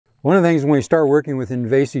One of the things when we start working with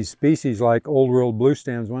invasive species like old world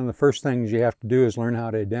bluestems, one of the first things you have to do is learn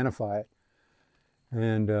how to identify it.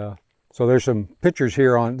 And so there's some pictures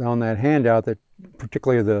here on that handout, that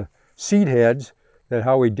particularly the seed heads, that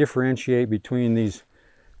how we differentiate between these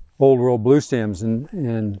old world bluestems,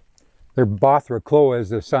 and they're Bothrocloa is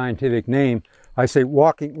the scientific name. I say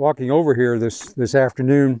walking over here this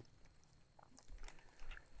afternoon,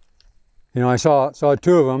 you know, I saw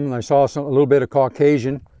two of them. I saw a little bit of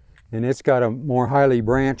Caucasian, and it's got a more highly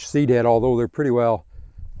branched seed head, although they're pretty well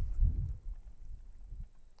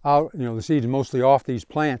out, you know, the seed's mostly off these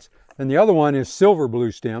plants. And the other one is silver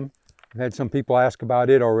bluestem. I've had some people ask about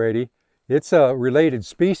it already. It's a related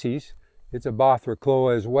species. It's a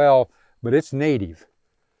Bothrocloa as well, but it's native.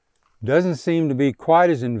 Doesn't seem to be quite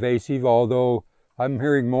as invasive, although I'm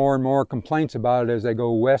hearing more and more complaints about it as I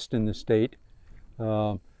go west in the state.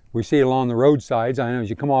 We see it along the roadsides. I know as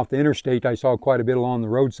you come off the interstate, I saw quite a bit along the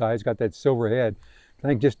roadsides. Got that silver head. I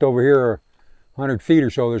think just over here, 100 feet or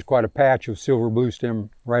so, there's quite a patch of silver bluestem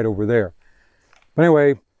right over there. But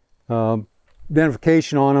anyway,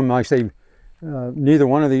 identification on them, I say neither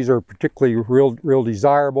one of these are particularly real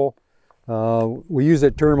desirable. We use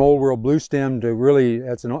that term old world bluestem to really,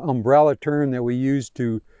 that's an umbrella term that we use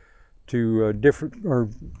to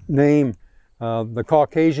name the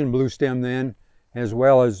Caucasian bluestem then, as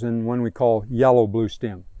well as in one we call yellow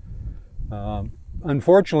bluestem.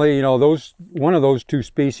 Unfortunately, you know, one of those two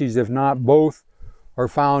species, if not both, are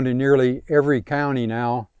found in nearly every county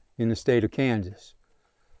now in the state of Kansas.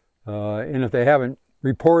 And if they haven't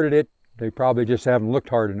reported it, they probably just haven't looked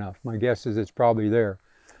hard enough. My guess is it's probably there.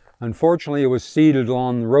 Unfortunately, it was seeded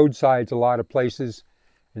along the roadsides a lot of places,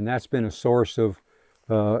 and that's been a source of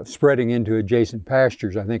spreading into adjacent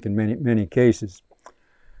pastures, I think, in many cases.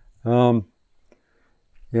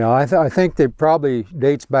 Yeah, I think it probably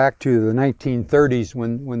dates back to the 1930s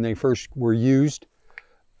when they first were used.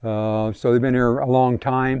 So they've been here a long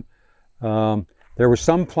time. There was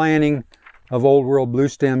some planting of old world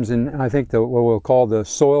bluestems in, I think, what we'll call the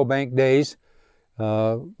soil bank days,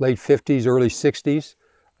 late 50s, early 60s.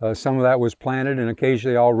 Some of that was planted, and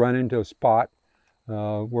occasionally I'll run into a spot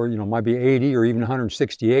where, you know, might be 80 or even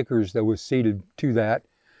 160 acres that was seeded to that.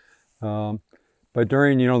 But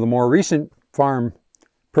during, you know, the more recent farm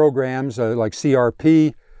programs like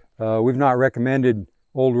CRP, we've not recommended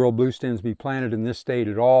old world bluestems be planted in this state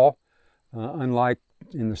at all. Unlike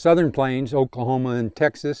in the southern plains, Oklahoma and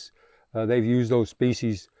Texas, they've used those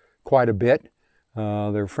species quite a bit.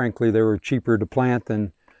 Frankly, they were cheaper to plant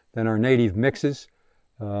than our native mixes.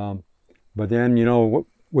 But then, you know,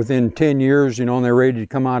 within 10 years, you know, and they're ready to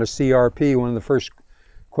come out of CRP, one of the first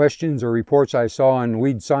questions or reports I saw in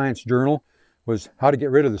Weed Science Journal was how to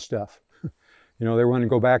get rid of the stuff. You know, they want to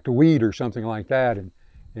go back to weed or something like that.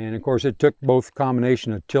 And of course, it took both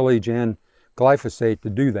combination of tillage and glyphosate to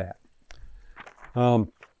do that.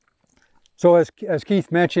 So as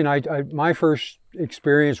Keith mentioned, my first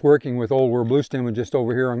experience working with old world bluestem was just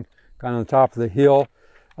over here on kind of the top of the hill.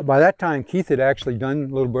 By that time, Keith had actually done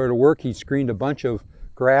a little bit of work. He screened a bunch of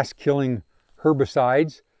grass-killing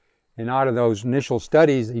herbicides. And out of those initial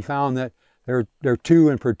studies, he found that there are two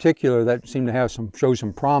in particular that seem to have show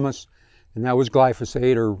some promise. And that was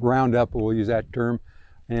glyphosate, or Roundup, we'll use that term,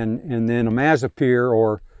 and then imazapyr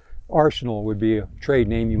or arsenal would be a trade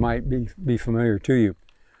name you might be familiar to you.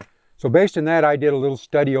 So based on that, I did a little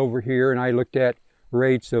study over here, and I looked at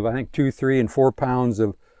rates of, I think, 2, 3, and 4 pounds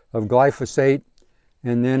of glyphosate,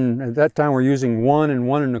 and then at that time we're using 1 and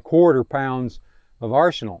 1 1/4 pounds of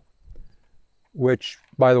arsenal, which,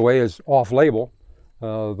 by the way, is off-label.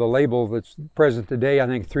 The label that's present today, I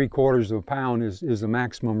think 3/4 pound is the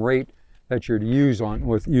maximum rate that you're to use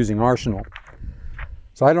with using arsenal.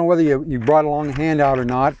 So I don't know whether you brought along a handout or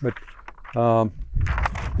not, but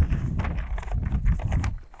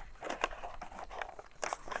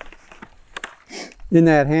in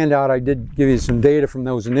that handout I did give you some data from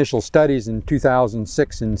those initial studies in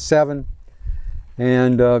 2006 and 7.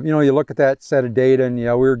 And you know, you look at that set of data, and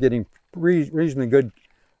yeah, we were getting reasonably good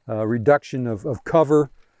reduction of cover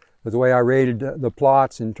with the way I rated the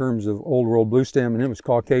plots in terms of old world bluestem, and it was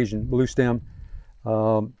Caucasian bluestem.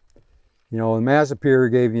 You know,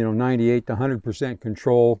 imazapyr gave, you know, 98 to 100%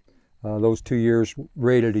 control. Those 2 years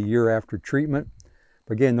rated a year after treatment.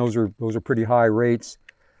 But again, those are pretty high rates.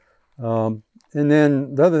 And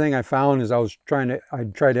then the other thing I found is I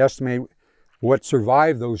tried to estimate what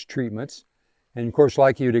survived those treatments. And of course,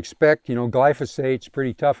 like you'd expect, you know, glyphosate's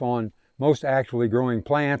pretty tough on most actively growing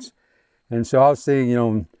plants. And so I was seeing, you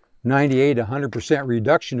know, 98 to 100%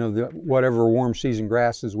 reduction of whatever warm season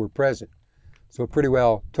grasses were present. So it pretty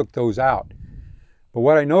well took those out. But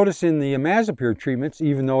what I noticed in the imazapyr treatments,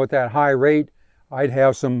 even though at that high rate, I'd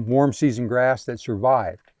have some warm season grass that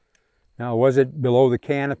survived. Now, was it below the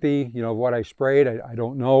canopy, you know, of what I sprayed? I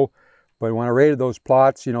don't know. But when I rated those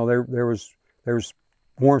plots, you know, there was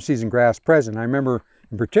warm season grass present. I remember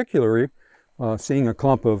in particular seeing a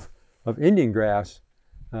clump of Indian grass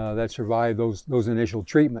that survived those initial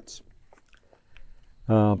treatments.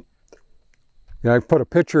 I put a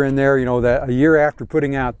picture in there, you know, that a year after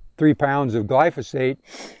putting out 3 pounds of glyphosate,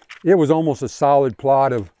 it was almost a solid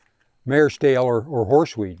plot of mare's tail or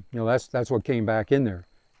horseweed. You know, that's what came back in there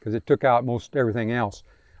because it took out most everything else.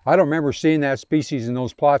 I don't remember seeing that species in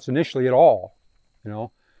those plots initially at all, you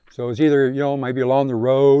know. So it was either, you know, maybe along the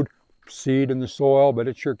road, seed in the soil, but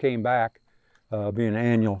it sure came back being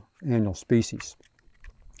an annual species.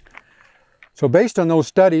 So based on those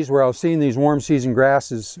studies where I was seeing these warm season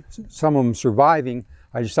grasses, some of them surviving,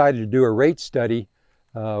 I decided to do a rate study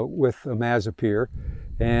with imazapyr.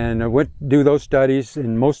 And I went to do those studies,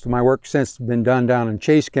 and most of my work since has been done down in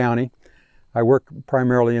Chase County. I work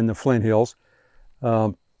primarily in the Flint Hills.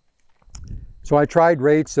 So I tried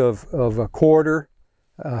rates of a quarter,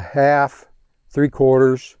 a half,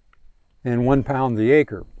 3/4, and 1 pound the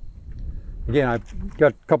acre. Again, I've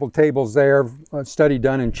got a couple tables there, a study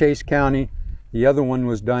done in Chase County. The other one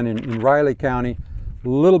was done in Riley County. A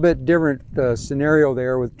little bit different scenario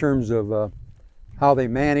there with terms of how they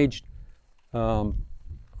managed.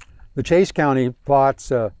 The Chase County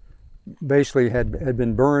plots basically had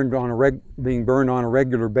been burned on being burned on a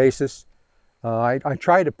regular basis. I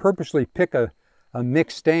tried to purposely pick a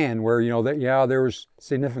mixed stand where, you know, there was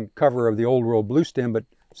significant cover of the old world bluestem, but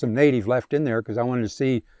some native left in there because I wanted to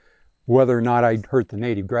see whether or not I'd hurt the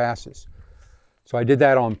native grasses. So I did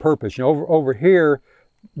that on purpose. You know, over here,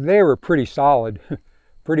 they were pretty solid,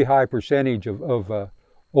 pretty high percentage of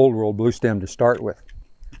old world bluestem to start with.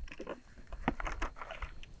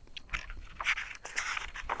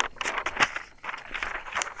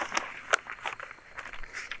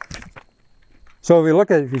 So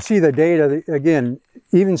if you see the data, again,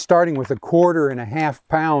 even starting with a 1/4 and a 1/2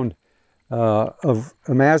 pound of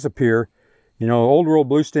imazapyr, you know, old world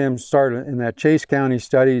bluestem started in that Chase County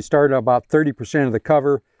study, started about 30% of the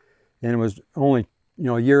cover, and it was only, you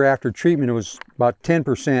know, a year after treatment, it was about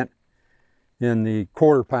 10% in the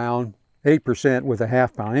 1/4 pound, 8% with a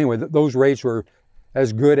 1/2 pound. Anyway, those rates were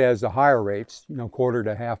as good as the higher rates, you know, 1/4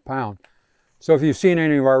 to 1/2 pound. So if you've seen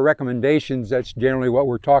any of our recommendations, that's generally what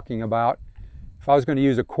we're talking about. If I was going to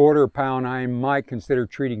use a 1/4 pound, I might consider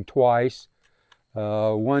treating twice.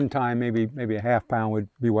 One time, maybe a 1/2 pound would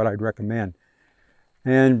be what I'd recommend.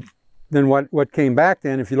 And then what came back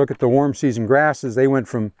then, if you look at the warm season grasses, they went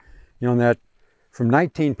from, you know, from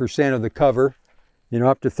 19% of the cover, you know,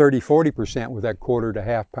 up to 30–40% with that 1/4 to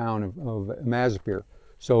 1/2 pound of imazapyr.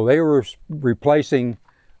 So they were replacing,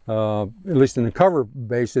 at least in the cover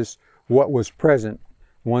basis, what was present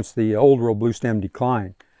once the old world bluestem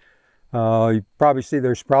declined. You probably see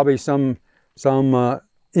there's probably some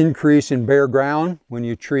increase in bare ground when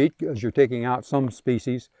you treat, as you're taking out some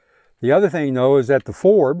species. The other thing, though, is that the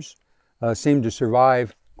forbs seem to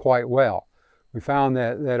survive quite well. We found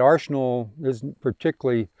that arsenal isn't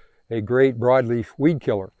particularly a great broadleaf weed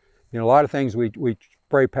killer. You know, a lot of things we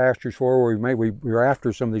spray pastures for where we're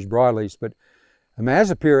after some of these broadleafs, but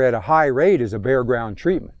imazapyr at a high rate is a bare ground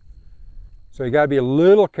treatment. So you got to be a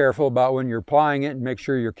little careful about when you're applying it and make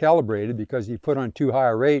sure you're calibrated, because if you put on too high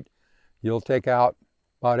a rate, you'll take out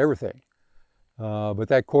about everything. But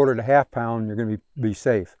that 1/4 to 1/2 pound, you're going to be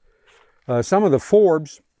safe. Some of the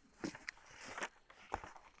forbs,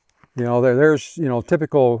 you know, there's, you know,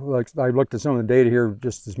 typical, like I looked at some of the data here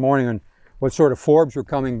just this morning on what sort of forbs were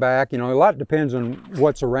coming back. You know, a lot depends on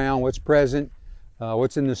what's around, what's present,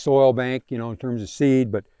 what's in the soil bank, you know, in terms of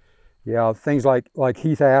seed. But yeah, things like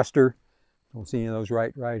heath aster, don't see any of those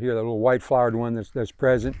right here, that little white flowered one that's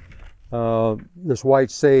present. This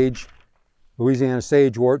white sage, Louisiana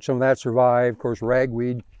sagewort, some of that survived. Of course,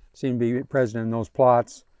 ragweed seemed to be present in those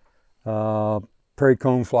plots. Prairie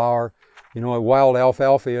coneflower, you know what wild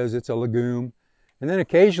alfalfa is, it's a legume. And then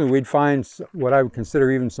occasionally we'd find what I would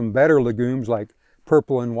consider even some better legumes, like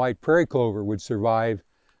purple and white prairie clover would survive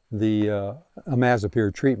the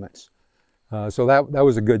imazapyr treatments. So that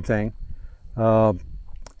was a good thing.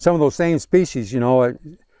 Some of those same species, you know,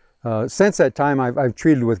 since that time I've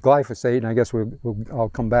treated with glyphosate, and I guess I'll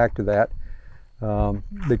come back to that,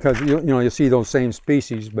 because you know, you see those same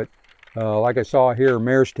species, but like I saw here,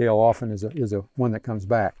 mare's tail often is a one that comes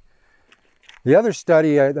back. The other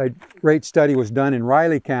study, rate study, was done in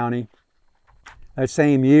Riley County that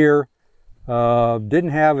same year. Didn't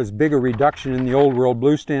have as big a reduction in the old world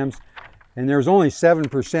bluestems, and there was only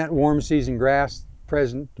 7% warm season grass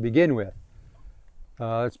present to begin with.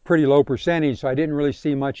 It's a pretty low percentage, so I didn't really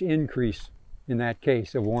see much increase in that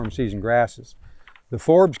case of warm season grasses. The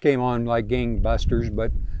forbs came on like gangbusters,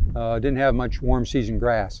 but didn't have much warm season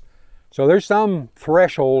grass. So there's some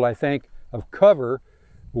threshold, I think, of cover.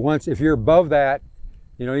 Once, if you're above that,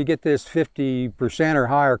 you know, you get this 50% or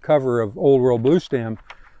higher cover of old world bluestem,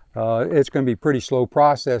 it's going to be a pretty slow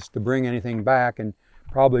process to bring anything back, and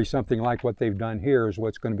probably something like what they've done here is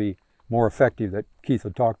what's going to be more effective that Keith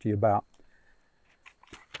will talk to you about.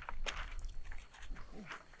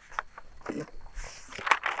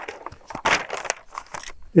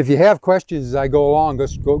 If you have questions as I go along,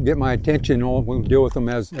 just go get my attention. We'll deal with them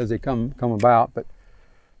as they come about. But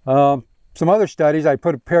some other studies, I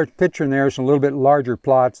put a picture in there, some a little bit larger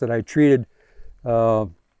plots that I treated with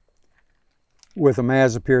a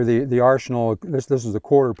Mazapir, the Arsenal. This is a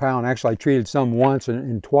 1/4 pound. Actually, I treated some once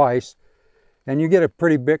and twice, and you get a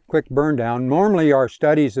pretty big, quick burn down. Normally, our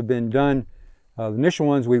studies have been done. The initial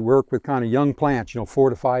ones we work with kind of young plants, you know, 4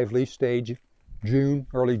 to 5 leaf stage,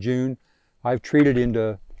 early June. I've treated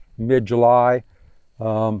into mid-July.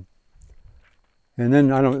 And then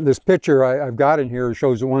this picture I've got in here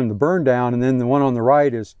shows the one in the burn down, and then the one on the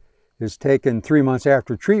right is taken 3 months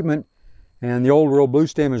after treatment, and the old world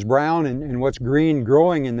bluestem is brown, and what's green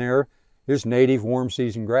growing in there is native warm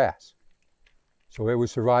season grass. So it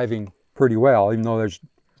was surviving pretty well, even though there's,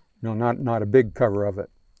 you know, not a big cover of it.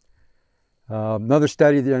 Another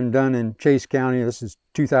study then done in Chase County. This is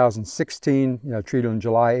 2016. Treated on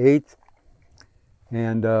July 8th,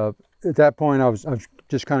 and at that point I was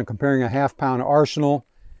just kind of comparing a 1/2 pound Arsenal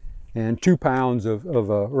and 2 pounds of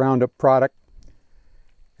a Roundup product.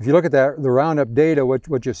 If you look at the Roundup data,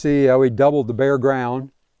 what you see, we doubled the bare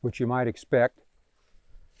ground, which you might expect.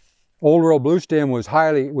 Old world bluestem was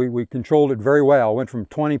we controlled it very well. Went from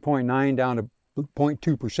 20.9 down to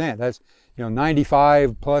 0.2%. That's, you know,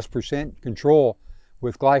 95+% control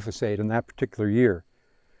with glyphosate in that particular year.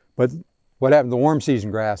 But what happened to the warm season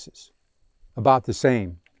grasses? About the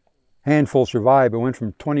same. Handful survived, but went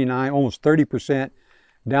from 29, almost 30%,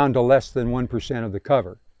 down to less than 1% of the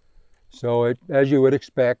cover. So as you would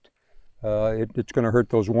expect, it's going to hurt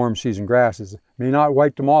those warm season grasses. May not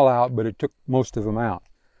wipe them all out, but it took most of them out.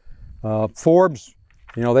 Forbs,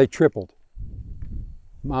 you know, they tripled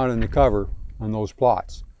out in the cover on those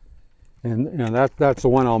plots. And you know, that's the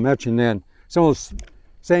one I'll mention then. Some of those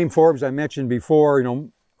same forbs I mentioned before,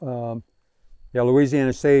 you know,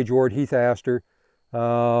 Louisiana sage, wart, heath aster.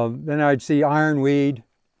 Then I'd see ironweed,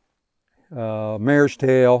 mare's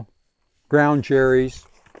tail, ground cherries.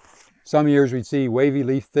 Some years we'd see wavy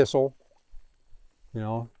leaf thistle. You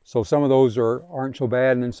know, so some of those aren't so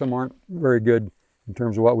bad, and then some aren't very good in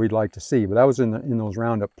terms of what we'd like to see. But that was in those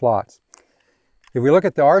Roundup plots. If we look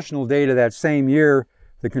at the Arsenal data that same year,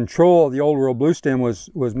 the control of the old world bluestem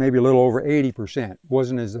was maybe a little over 80%.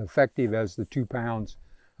 Wasn't as effective as the 2 pounds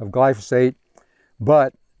of glyphosate,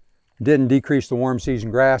 but didn't decrease the warm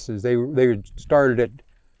season grasses. They started at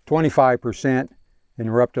 25%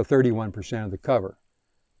 and were up to 31% of the cover.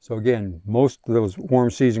 So again, most of those warm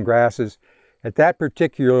season grasses at that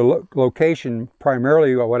particular location,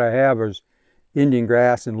 primarily what I have is Indian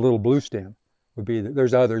grass and little bluestem.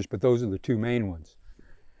 There's others, but those are the 2 main ones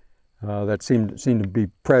that seem to be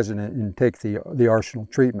present and take the Arsenal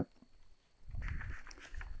treatment.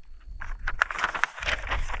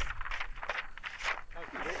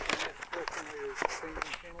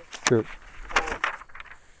 Sure. Of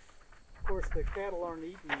course, the cattle aren't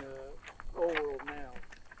eating old world now,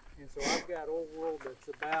 and so I've got old world that's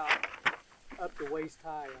about up to waist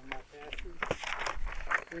high on my pasture.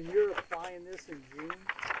 When you're applying this in June,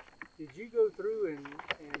 did you go through and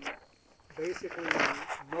basically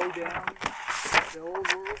mow down the old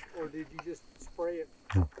world, or did you just spray it?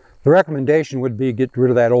 The recommendation would be get rid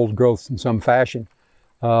of that old growth in some fashion.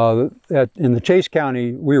 In the Chase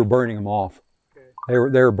County, we were burning them off. Okay.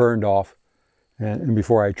 They were burned off, and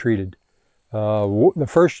before I treated.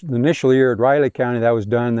 The initial year at Riley County that was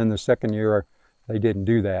done. Then the second year they didn't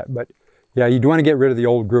do that. But yeah, you do want to get rid of the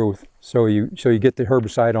old growth so you get the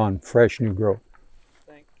herbicide on fresh new growth.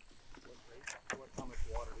 How much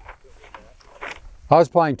water did you put with that? I was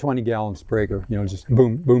applying 20 gallons per acre, you know, just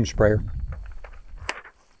boom sprayer.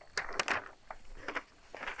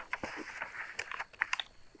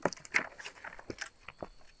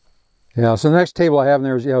 Yeah, so the next table I have in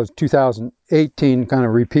there is, was 2018, kind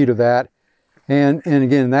of repeat of that. And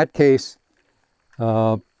again, in that case,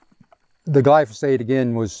 the glyphosate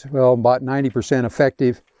again was, well, about 90%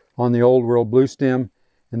 effective on the old world bluestem.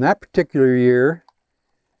 In that particular year,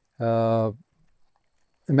 the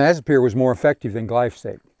Mazapir was more effective than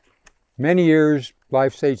glyphosate. Many years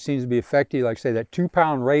glyphosate seems to be effective. Like I say, that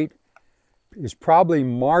 2-pound rate is probably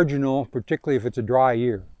marginal, particularly if it's a dry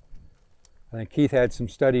year. I think Keith had some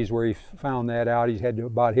studies where he found that out. He's had to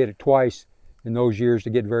about hit it twice in those years to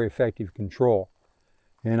get very effective control.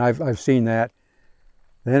 And I've seen that.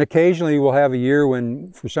 Then occasionally we'll have a year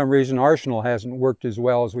when, for some reason, Arsenal hasn't worked as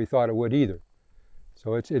well as we thought it would either.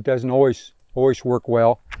 So it doesn't always work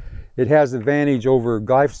well. It has the advantage over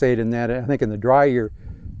glyphosate in that I think in the dry year,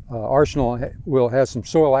 Arsenal will have some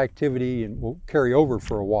soil activity and will carry over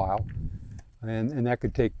for a while. And that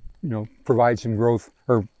could take, provide some growth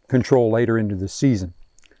or control later into the season.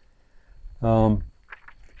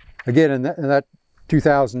 Again, in that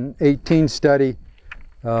 2018 study,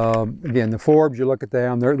 again, the forbs, you look at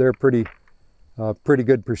them, they're pretty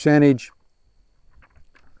good percentage.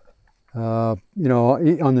 On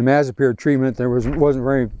the Mazapir treatment, there wasn't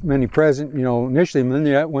very many present. Initially, and then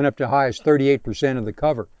that went up to high as 38% of the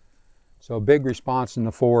cover. So a big response in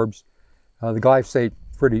the forbs. The glyphosate,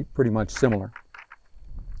 pretty much similar.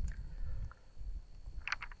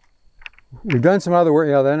 We've done some other work.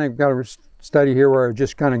 Then I've got a study here where we're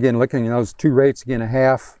just kind of, again, looking at those 2 rates, again, a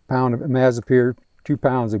 ½ pound of Mazapir, 2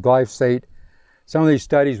 pounds of glyphosate. Some of these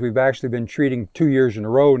studies we've actually been treating 2 years in a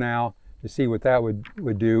row now to see what that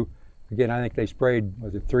would do. Again, I think they sprayed,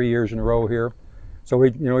 was it 3 years in a row here? So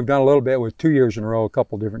we've done a little bit with 2 years in a row, a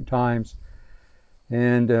couple different times.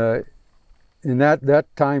 And in that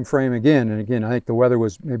time frame again, I think the weather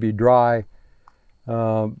was maybe dry.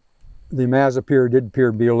 The Mazapir did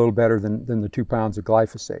appear to be a little better than the 2 pounds of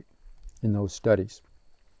glyphosate in those studies.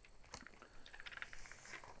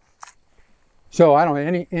 So I don't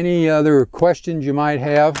know, any other questions you might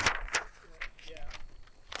have? Yeah.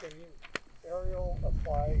 Can you aerial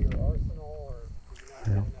apply your Arsenal, or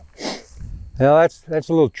do you not have enough? Well, that's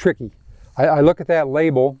a little tricky. I look at that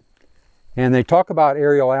label, and they talk about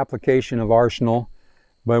aerial application of Arsenal,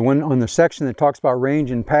 but when on the section that talks about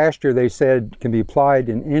range and pasture, they said can be applied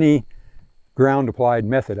in any ground applied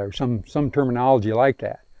method, or some terminology like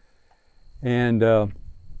that. And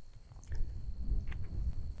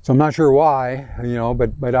so I'm not sure why, but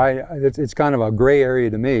it's kind of a gray area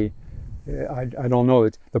to me. I don't know.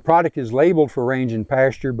 The product is labeled for range and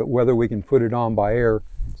pasture, but whether we can put it on by air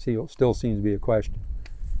still seems to be a question.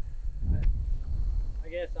 I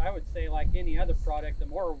guess I would say, like any other product, the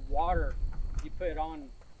more water you put on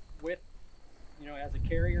with, as a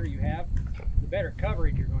carrier you have, the better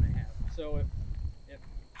coverage you're going to have. So if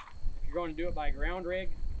you're going to do it by ground rig,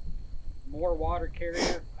 more water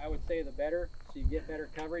carrier, I would say the better, so you get better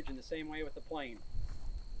coverage. In the same way with the plane.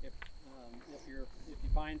 If you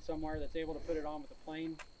find somewhere that's able to put it on with a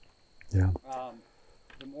plane, yeah,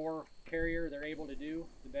 the more carrier they're able to do,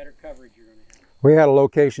 the better coverage you're going to have. We had a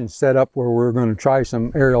location set up where we were going to try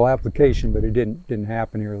some aerial application, but it didn't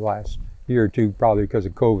happen here the last year or two, probably because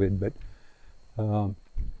of COVID. But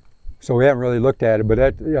so we haven't really looked at it. But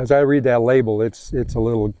as I read that label, it's a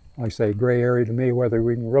little, like I say, gray area to me whether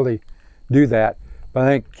we can really do that. But I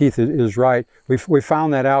think Keith is right. We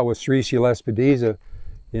found that out with Sericea lespedeza.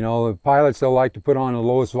 The pilots, they'll like to put on the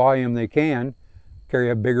lowest volume they can, carry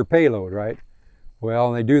a bigger payload, right?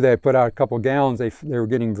 Well, they do that, put out a couple gallons, they were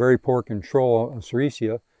getting very poor control of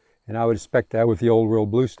Sericea, and I would expect that with the old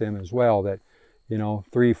world Bluestem as well, that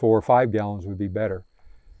 3, 4, 5 gallons would be better.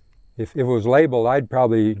 If it was labeled, I'd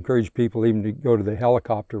probably encourage people even to go to the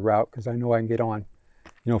helicopter route, because I know I can get on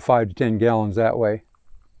 5 to 10 gallons that way.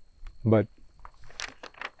 But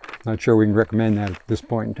not sure we can recommend that at this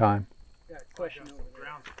point in time. Got a question over there.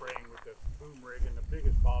 Ground spraying with the boom rig, and the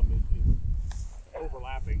biggest problem is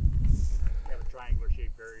overlapping. You have a triangular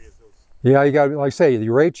shaped areas. Yeah, you got to, like I say, the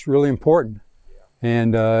rate's really important. Yeah.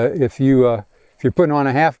 And if you're putting on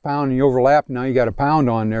a ½ pound and you overlap, now you got a pound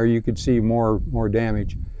on there, you could see more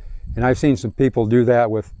damage. And I've seen some people do that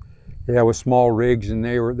with small rigs, and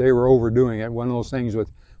they were overdoing it. One of those things with,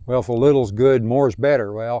 well, if a little's good, more's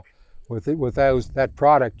better. Well, with that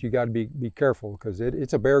product, you got to be careful, because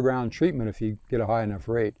it's a bare ground treatment if you get a high enough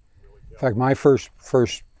rate. In fact, my first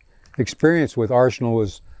experience with Arsenal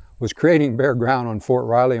was creating bare ground on Fort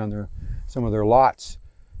Riley on some of their lots,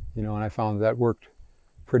 and I found that worked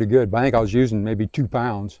pretty good. But I think I was using maybe 2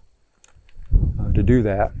 pounds to do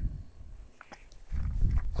that.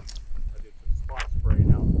 I did some spot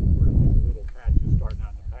spraying out where the little patches starting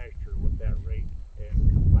out in the pasture with that rate,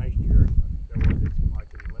 and last year there wasn't seem like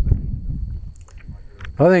it eliminated them.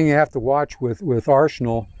 The other thing you have to watch with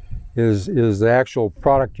Arsenal is the actual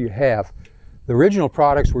product you have. The original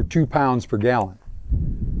products were 2 pounds per gallon.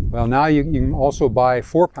 Well, now you can also buy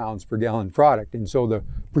 4 pounds per gallon product, and so the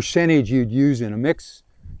percentage you'd use in a mix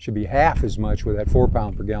should be half as much with that 4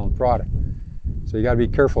 pound per gallon product. So you got to be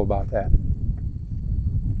careful about that.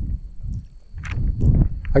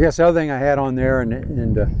 I guess the other thing I had on there,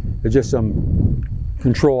 and just some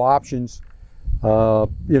control options, you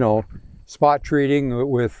know, spot treating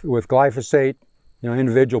with glyphosate, you know,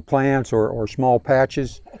 individual plants or small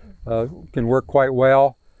patches can work quite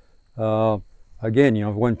well. Again, you know,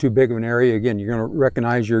 if it wasn't too big of an area, again, you're going to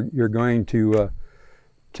recognize you're going to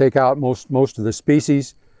take out most of the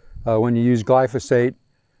species when you use glyphosate.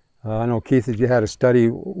 I know, Keith, that you had a study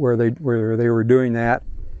where they were doing that,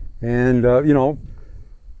 and you know,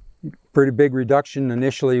 pretty big reduction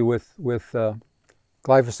initially with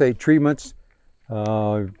glyphosate treatments.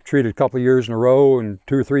 Treated a couple of years in a row and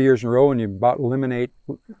 2 or 3 years in a row, and you about eliminate,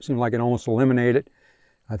 seemed like it almost eliminated.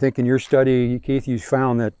 I think in your study, Keith, you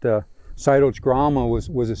found that Cytochgrama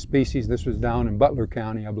was a species, this was down in Butler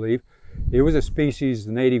County, I believe. It was a species,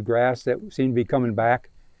 the native grass, that seemed to be coming back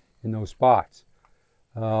in those spots.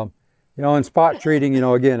 You know, in spot treating, you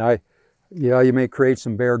know, again, you may create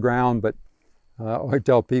some bare ground, but I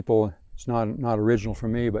tell people, it's not original for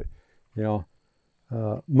me, but, you know,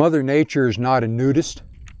 Mother Nature is not a nudist.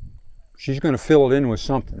 She's going to fill it in with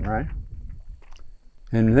something, right?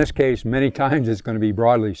 And in this case, many times it's going to be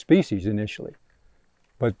broadleaf species initially,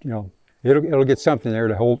 but you know, it'll get something there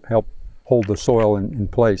to help hold the soil in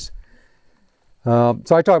place. So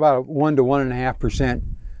I talk about a 1 to 1.5%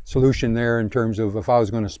 solution there in terms of if I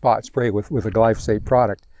was going to spot spray with a glyphosate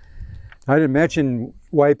product. I didn't mention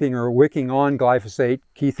wiping or wicking on glyphosate.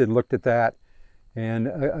 Keith had looked at that, and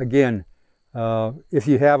again, if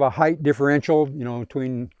you have a height differential, you know,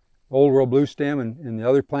 between Old World Bluestem and the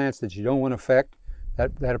other plants that you don't want to affect,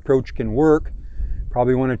 that approach can work.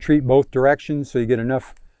 Probably want to treat both directions so you get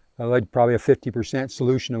enough, like probably a 50%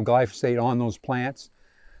 solution of glyphosate on those plants.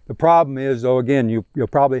 The problem is, though, again, you'll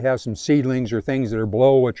probably have some seedlings or things that are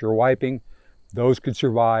below what you're wiping. Those could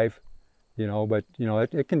survive, you know, but you know,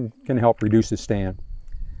 it can help reduce the stand.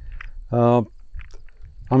 I'm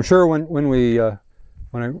sure when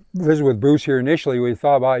I visited with Bruce here initially, we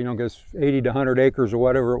thought about, you know, because 80 to 100 acres or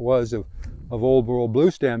whatever it was of Old World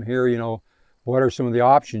Bluestem here, you know, what are some of the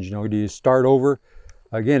options? You know, do you start over?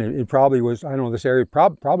 Again, it probably was, I know this area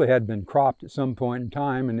probably had been cropped at some point in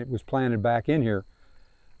time, and it was planted back in here.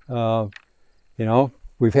 You know,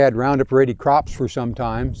 we've had Roundup Ready crops for some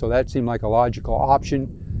time, so that seemed like a logical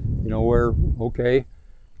option, you know, where, okay,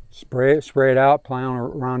 spray it out, plant a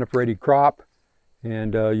Roundup Ready crop,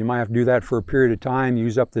 and you might have to do that for a period of time,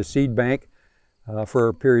 use up the seed bank for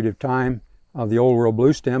a period of time of the Old World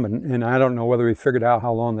Bluestem, and I don't know whether we figured out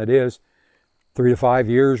how long that is, 3 to 5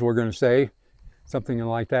 years, we're going to say, something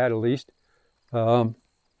like that at least. You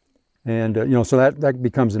know, so that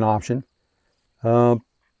becomes an option.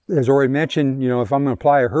 As already mentioned, you know, if I'm going to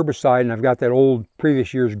apply a herbicide and I've got that old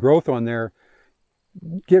previous year's growth on there,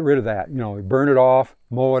 get rid of that. You know, burn it off,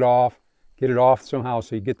 mow it off, get it off somehow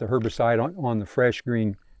so you get the herbicide on the fresh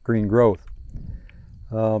green growth.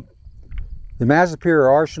 The Mazapir or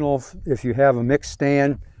Arsenal, if you have a mixed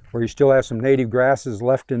stand where you still have some native grasses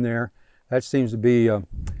left in there, that seems to be a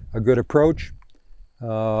good approach.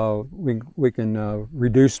 We can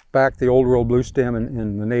reduce back the Old World Bluestem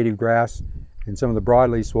and the native grass, and some of the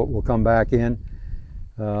broadleafs will come back in.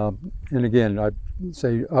 And again, I'd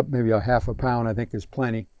say up maybe a half a pound, I think, is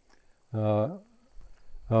plenty of,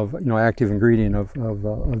 you know, active ingredient of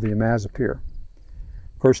the Mazapir.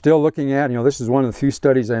 Of course, still looking at, you know, this is one of the few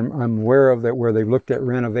studies I'm aware of where they've looked at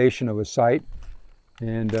renovation of a site,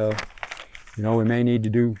 and you know, we may need to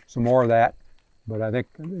do some more of that, but I think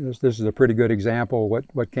this is a pretty good example of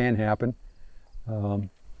what can happen. And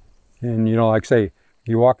you know, like I say,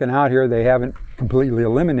 you're walking out here, they haven't completely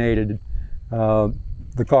eliminated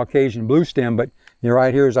the Caucasian bluestem, but you know,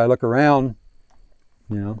 right here as I look around,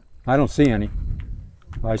 you know, I don't see any.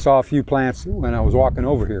 I saw a few plants when I was walking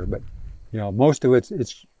over here, but you know, most of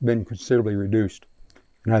it's been considerably reduced.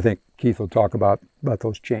 And I think Keith will talk about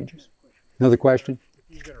those changes. Another question?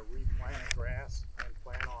 If you're going to replant grass and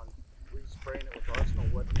plan on respraying it with Arsenal,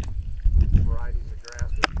 what varieties of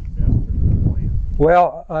grass would be best to plant?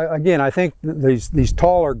 Well, again, I think these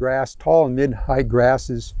tall and mid-height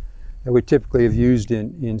grasses that we typically have used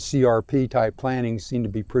in CRP type plantings seem to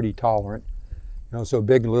be pretty tolerant. You know, so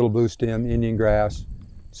big and little bluestem, Indian grass,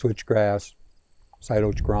 switchgrass,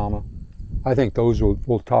 Cytochgrama. I think those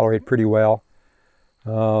will tolerate pretty well.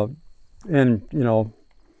 And you know,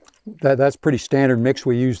 that's pretty standard mix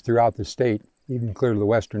we use throughout the state, even clear to the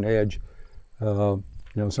western edge. You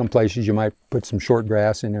know, some places you might put some short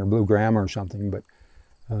grass in there, blue grama or something, but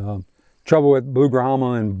trouble with blue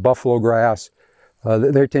grama and buffalo grass,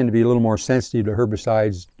 they tend to be a little more sensitive to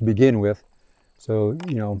herbicides to begin with. So,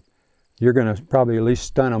 you know, you're going to probably at least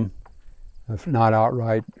stun them, if not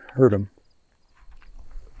outright hurt them.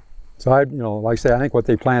 So I, like I say, I think what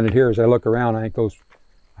they planted here, as I look around, I think those,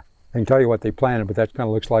 I can tell you what they planted, but that kind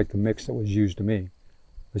of looks like the mix that was used to me.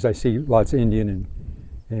 As I see lots of Indian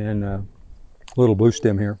and little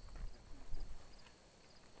Bluestem here.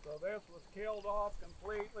 So this was killed off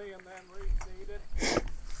completely and then reseeded.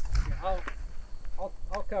 Yeah, I'll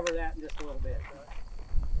cover that in just a little bit.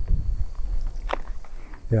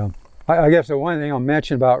 Yeah, I guess the one thing I'll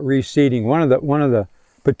mention about reseeding, one of the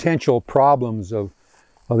potential problems of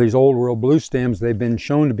these old world Bluestems, they've been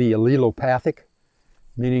shown to be allelopathic,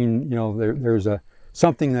 meaning there's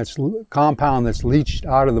something that's compound that's leached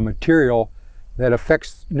out of the material that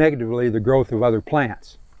affects negatively the growth of other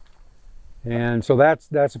plants, and so that's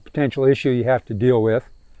a potential issue you have to deal with.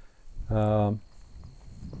 So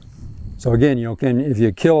again, if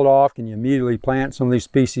you kill it off, can you immediately plant some of these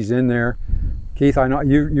species in there? Keith, I know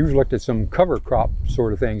you've looked at some cover crop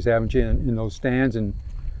sort of things, haven't you, in those stands? And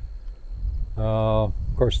of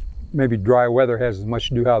course, maybe dry weather has as much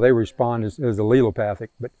to do how they respond as allelopathic,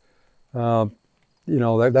 but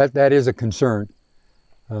that is a concern.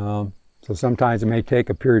 So sometimes it may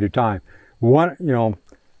take a period of time. Well,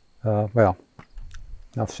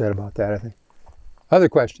 enough said about that, I think. Other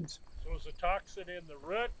questions? So is the toxin in the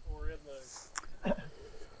root or in the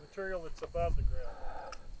material that's above the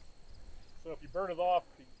ground? So if you burn it off,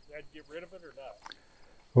 that'd get rid of it or not?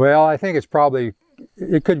 Well, I think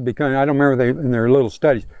it could become, I don't remember in their little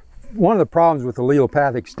studies. One of the problems with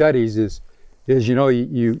allelopathic studies is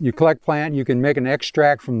you collect plant, you can make an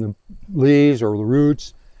extract from the leaves or the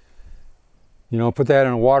roots, put that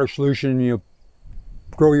in a water solution, you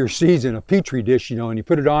grow your seeds in a petri dish, and you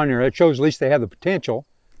put it on there. It shows at least they have the potential,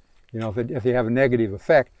 if they have a negative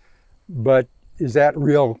effect. But is that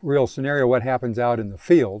real scenario what happens out in the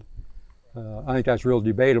field? I think that's real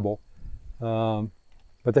debatable.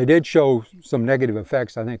 But they did show some negative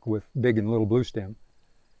effects, I think, with big and little Bluestem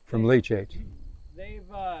from leachates. They've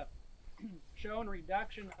shown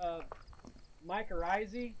reduction of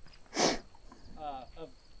mycorrhizae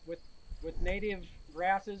with native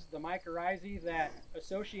grasses, the mycorrhizae that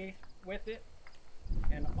associate with it,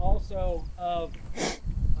 and also of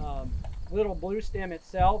little Bluestem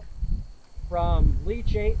itself from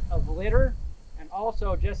leachate of litter, and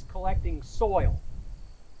also just collecting soil.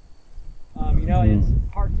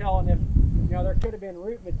 It's hard telling if there could have been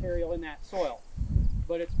root material in that soil,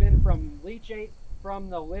 but it's been from leachate from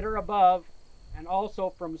the litter above, and also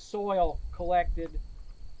from soil collected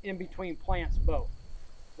in between plants both,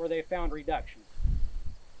 where they found reduction.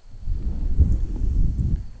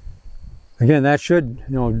 Again, that should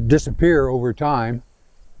disappear over time,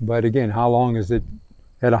 but again, how long is it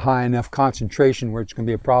at a high enough concentration where it's going to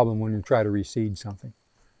be a problem when you try to reseed something?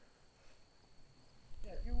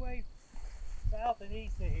 Yeah, if you're way south and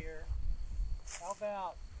east of here, how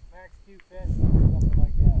about max 2 fences or something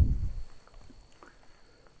like that?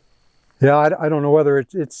 Yeah, I don't know whether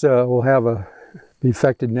it's will be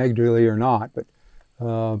affected negatively or not, but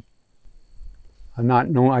I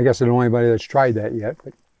guess I don't know anybody that's tried that yet,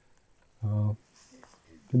 but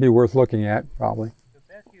it'd be worth looking at probably. The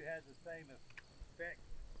fescue has the same effect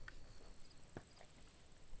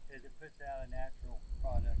as it puts out a natural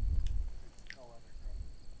product that no other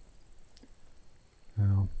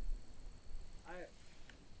grows.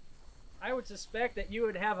 I would suspect that you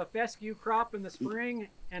would have a fescue crop in the spring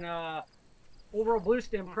and a overall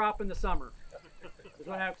Bluestem crop in the summer. Is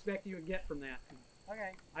what I expect you would get from that.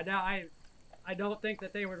 Okay. I don't think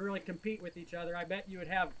that they would really compete with each other. I bet you would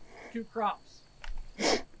have 2 crops,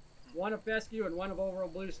 one of fescue and one of overall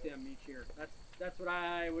Bluestem each year. That's what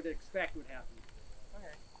I would expect would happen.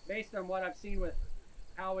 Okay. Based on what I've seen with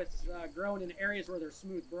how it's grown in areas where there's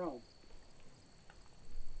smooth brome.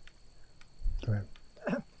 Go ahead.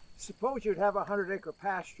 Suppose you'd have a 100-acre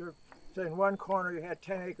pasture, so in one corner you had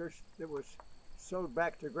 10 acres that was sowed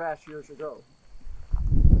back to grass years ago.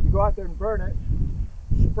 You go out there and burn it,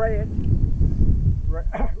 spray it,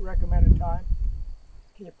 recommended time.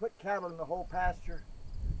 Can you put cattle in the whole pasture,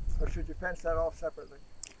 or should you fence that off separately?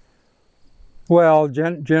 Well,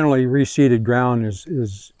 generally reseeded ground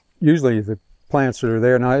is usually the plants that are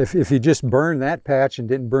there. Now, if you just burn that patch and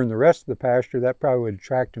didn't burn the rest of the pasture, that probably would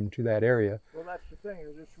attract them to that area. Well, that's the thing. I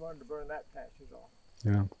just wanted to burn that patch is all.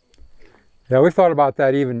 Yeah. Yeah, we thought about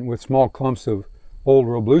that even with small clumps of old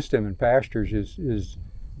world Bluestem in pastures is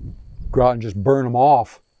go out and just burn them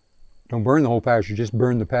off. Don't burn the whole pasture, just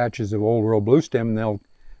burn the patches of old world Bluestem, and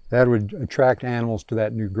that would attract animals to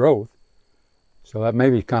that new growth. So that may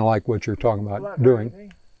be kind of like what you're talking about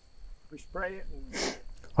doing. We spray it and...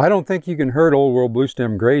 I don't think you can hurt old world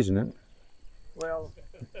Bluestem grazing it. Well,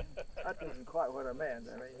 that isn't quite what I meant.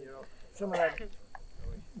 I mean, some of that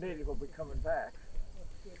native will be coming back.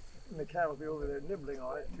 And the cattle will be over there nibbling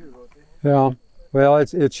on it too, won't they? Yeah, well,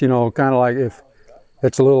 it's you know, kind of like if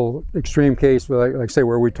it's a little extreme case, like say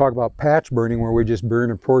where we talk about patch burning, where we just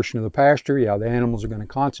burn a portion of the pasture. Yeah, the animals are going to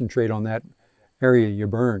concentrate on that area you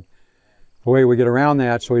burn. The way we get around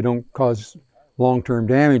that so we don't cause long-term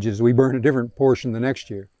damage is we burn a different portion the next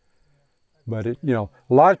year. But it, you know,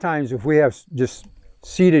 a lot of times if we have just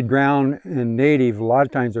seeded ground and native, a lot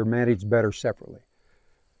of times they're managed better separately.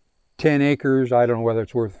 10 acres, I don't know whether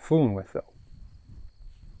it's worth fooling with though.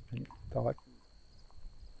 Thought.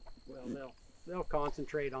 Well, they'll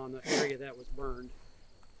concentrate on the area that was burned.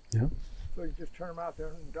 Yeah. So you just turn them out there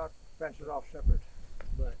and duck fences off separate.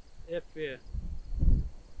 But if it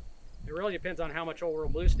really depends on how much old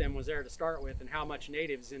world bluestem was there to start with and how much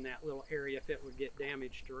natives in that little area, if it would get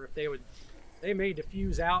damaged, or if they may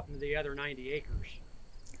diffuse out into the other 90 acres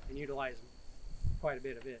and utilize quite a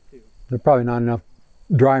bit of it too. There's probably not enough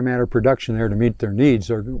dry matter production there to meet their needs,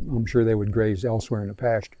 so I'm sure they would graze elsewhere in the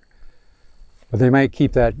pasture. But they might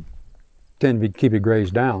keep that, tend to keep it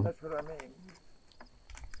grazed down. That's what I mean.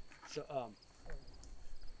 So,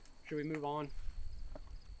 should we move on?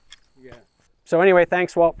 Yeah. So anyway,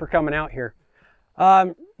 thanks, Walt, for coming out here.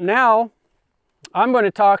 Now, I'm going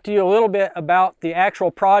to talk to you a little bit about the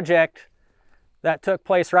actual project that took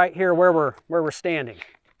place right here where we're standing.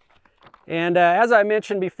 And as I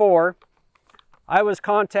mentioned before, I was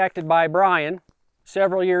contacted by Brian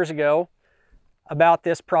several years ago about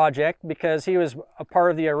this project because he was a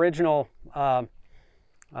part of the original, some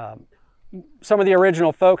of the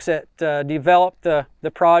original folks that developed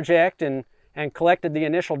the project and collected the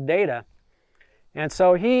initial data. And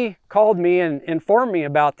so he called me and informed me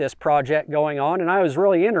about this project going on, and I was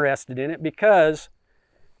really interested in it because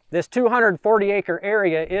this 240 acre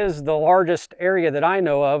area is the largest area that I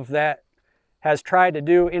know of that has tried to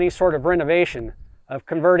do any sort of renovation of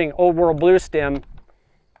converting old world bluestem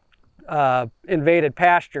invaded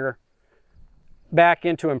pasture back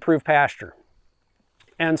into improved pasture.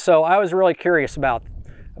 And so I was really curious about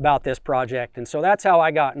this project, and so that's how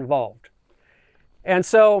I got involved. And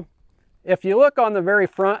so if you look on the very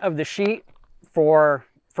front of the sheet for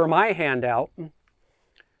my handout,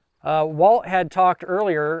 Walt had talked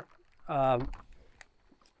earlier,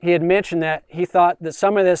 he had mentioned that he thought that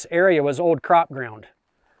some of this area was old crop ground.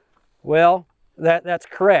 Well, that's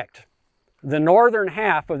correct. The northern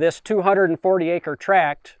half of this 240 acre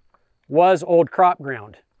tract was old crop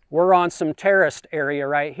ground. We're on some terraced area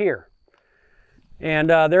right here. And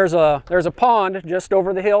there's a pond just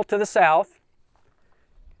over the hill to the south.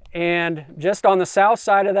 And just on the south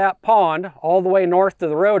side of that pond, all the way north to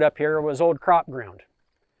the road up here, was old crop ground.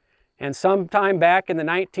 And sometime back in the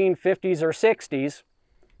 1950s or 60s,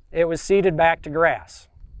 it was seeded back to grass.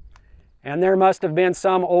 And there must have been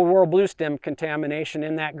some old world bluestem contamination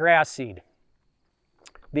in that grass seed,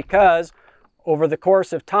 because over the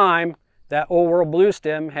course of time, that old world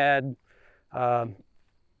bluestem had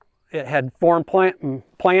formed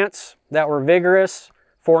plants that were vigorous,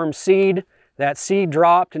 formed seed. That seed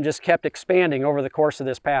dropped and just kept expanding over the course of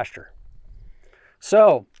this pasture.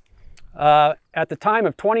 So, at the time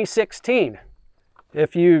of 2016,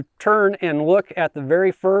 if you turn and look at the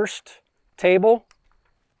very first table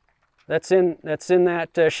that's in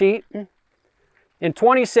that sheet, in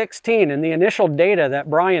 2016, in the initial data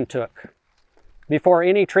that Brian took before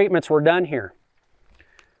any treatments were done here,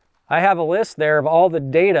 I have a list there of all the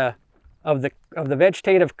data of the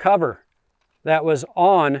vegetative cover that was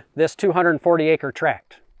on this 240 acre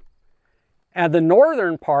tract. And the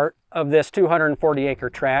northern part of this 240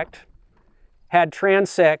 acre tract had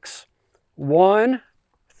transects 1,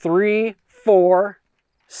 3, 4,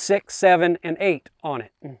 6, 7, and 8 on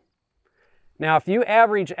it. Now, if you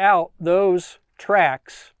average out those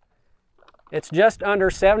tracts, it's just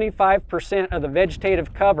under 75% of the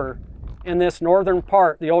vegetative cover in this northern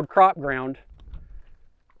part, the old crop ground,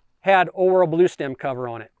 had old world bluestem cover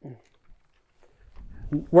on it.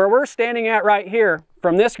 Where we're standing at right here,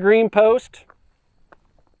 from this green post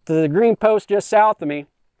to the green post just south of me,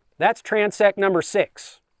 that's transect number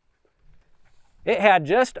 6. It had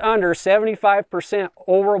just under 75%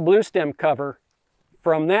 old world bluestem cover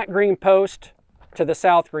from that green post to the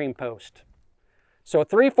south green post. So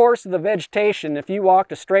 3/4 of the vegetation, if you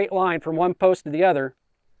walked a straight line from one post to the other,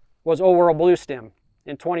 was old world bluestem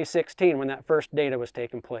in 2016 when that first data was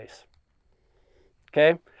taking place.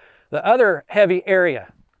 Okay? The other heavy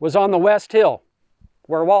area was on the West Hill,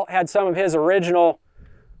 where Walt had some of his original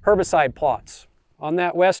herbicide plots on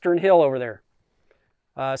that western hill over there.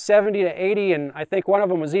 70 to 80, and I think one of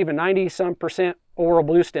them was even 90-some% old world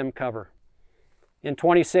bluestem cover in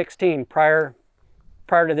 2016, prior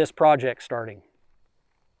to this project starting.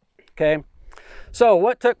 Okay, So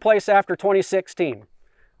what took place after 2016?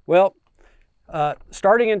 Well,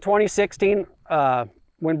 starting in 2016,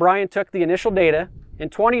 when Brian took the initial data, in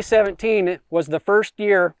 2017 was the first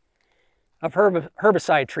year of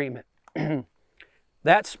herbicide treatment.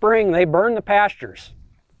 That spring, they burned the pastures.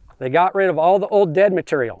 They got rid of all the old dead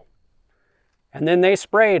material. And then they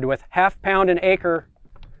sprayed with ½ pound an acre,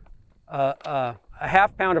 a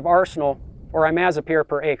 ½ pound of arsenal or imazapyr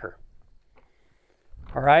per acre.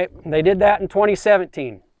 All right, and they did that in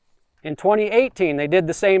 2017. In 2018, they did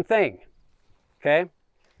the same thing, okay?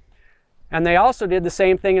 And they also did the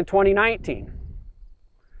same thing in 2019.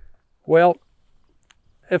 Well,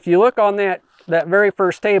 if you look on that very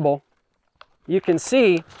first table, you can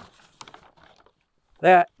see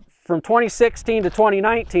that from 2016 to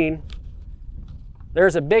 2019,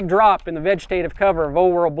 there's a big drop in the vegetative cover of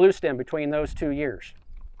Old World Bluestem between those 2 years.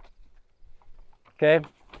 Okay,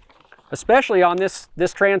 especially on this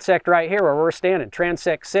transect right here where we're standing,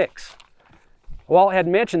 transect 6. Walt had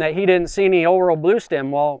mentioned that he didn't see any Old World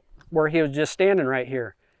Bluestem where he was just standing right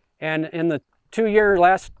here. And in the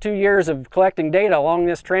last 2 years of collecting data along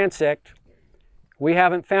this transect, we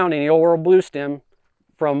haven't found any Old World Bluestem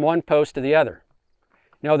from one post to the other.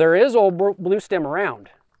 Now there is Old Bluestem around,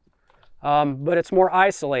 but it's more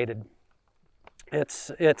isolated.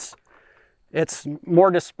 It's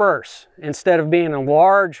more dispersed. Instead of being in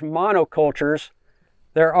large monocultures,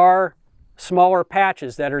 there are smaller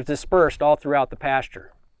patches that are dispersed all throughout the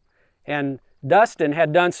pasture. And Dustin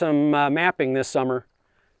had done some mapping this summer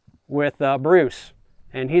with Bruce,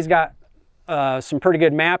 and he's got some pretty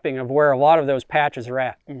good mapping of where a lot of those patches are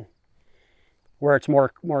at, where it's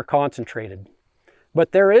more concentrated.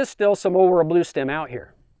 But there is still some Old World Bluestem out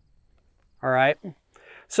here. All right,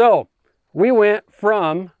 so we went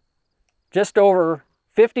from just over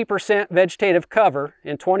 50% vegetative cover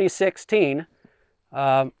in 2016.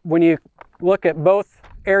 When you look at both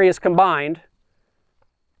areas combined,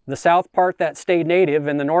 the south part that stayed native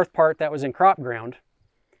and the north part that was in crop ground,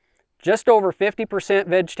 just over 50%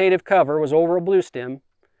 vegetative cover was Old World Bluestem.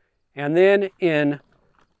 And then in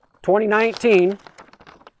 2019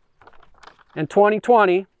 and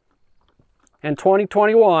 2020 and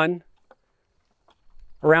 2021,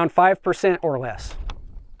 around 5% or less.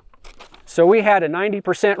 So we had a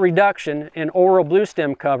 90% reduction in Old World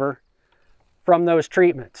Bluestem cover from those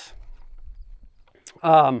treatments.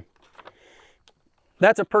 That's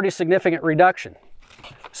a pretty significant reduction.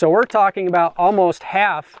 So we're talking about almost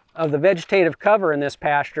half of the vegetative cover in this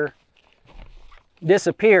pasture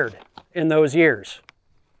disappeared in those years.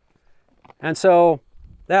 And so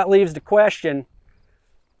that leaves the question,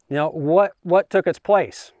 you know, what took its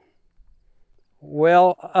place?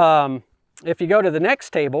 Well, if you go to the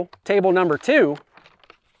next table, table number 2,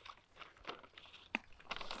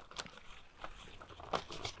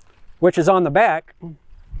 which is on the back,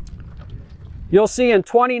 you'll see in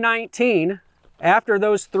 2019, after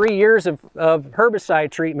those 3 years of herbicide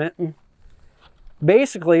treatment,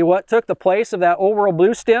 basically what took the place of that Old World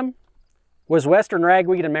Bluestem was western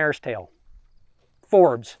ragweed and mare's tail,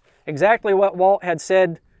 forbs. Exactly what Walt had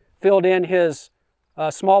said filled in his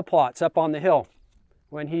small plots up on the hill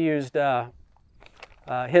when he used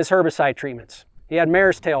his herbicide treatments. He had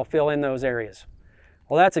mare's tail fill in those areas.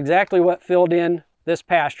 Well, that's exactly what filled in this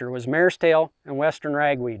pasture, was mare's tail and western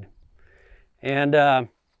ragweed. And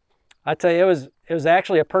I tell you, it was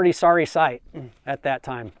actually a pretty sorry sight at that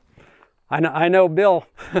time. I know Bill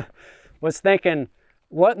was thinking,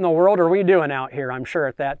 what in the world are we doing out here, I'm sure,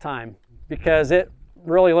 at that time, because it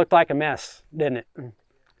really looked like a mess, didn't it?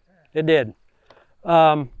 It did.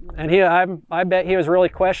 And I bet he was really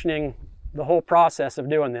questioning the whole process of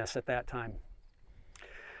doing this at that time.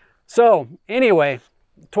 So anyway,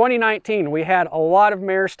 2019, we had a lot of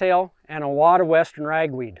mare's tail and a lot of western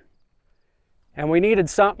ragweed. And we needed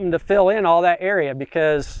something to fill in all that area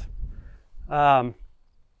because there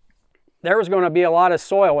was going to be a lot of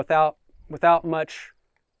soil without much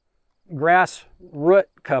grass root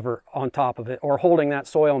cover on top of it or holding that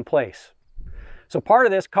soil in place. So part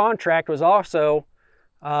of this contract was also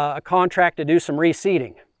a contract to do some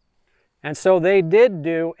reseeding. And so they did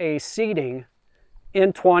do a seeding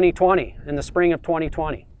in 2020, in the spring of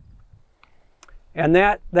 2020. And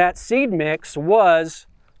that seed mix was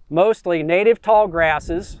mostly native tall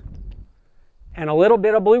grasses and a little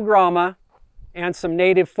bit of blue grama and some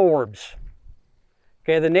native forbs.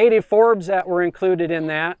 Okay, the native forbs that were included in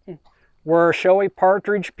that were showy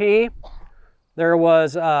partridge pea, there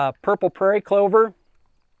was purple prairie clover,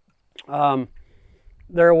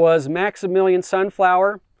 there was Maximilian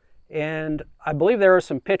sunflower, and I believe there was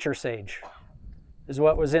some pitcher sage is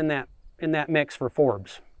what was in that mix for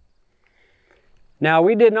forbs. Now,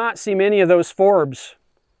 we did not see many of those forbs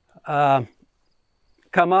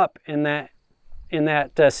come up in that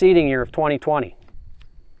seeding year of 2020.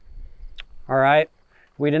 All right,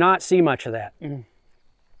 we did not see much of that.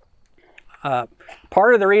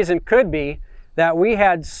 Part of the reason could be that we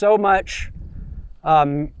had so much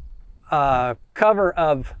cover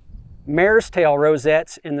of mare's tail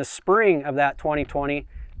rosettes in the spring of that 2020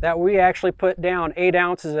 that we actually put down 8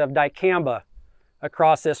 ounces of dicamba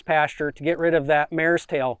across this pasture to get rid of that mare's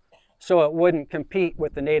tail so it wouldn't compete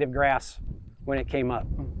with the native grass when it came up.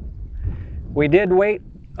 We did wait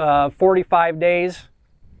 45 days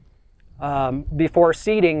before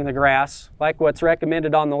seeding the grass, like what's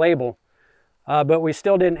recommended on the label, but we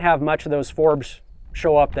still didn't have much of those forbs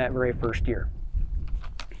show up that very first year.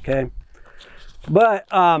 Okay, but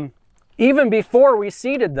even before we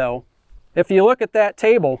seeded though, if you look at that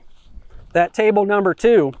table number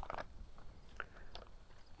 2,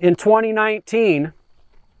 in 2019,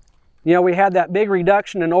 you know, we had that big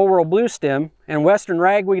reduction in Old World Bluestem, and Western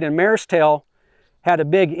Ragweed and Mare's Tail had a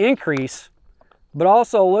big increase, but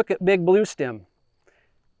also look at Big Bluestem.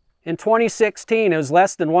 In 2016, it was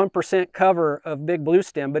less than 1% cover of Big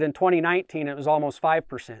Bluestem, but in 2019, it was almost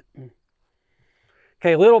 5%.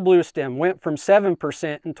 Okay, Little Bluestem went from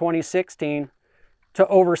 7% in 2016 to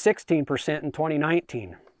over 16% in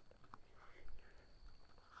 2019.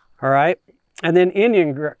 All right, and then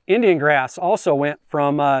Indian grass also went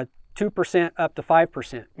from 2% up to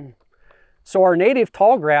 5%. So our native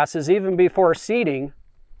tall grasses, even before seeding,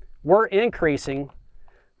 were increasing,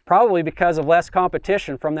 probably because of less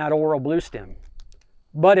competition from that Old World Bluestem.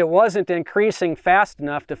 But it wasn't increasing fast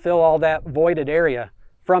enough to fill all that voided area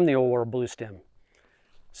from the Old World Bluestem.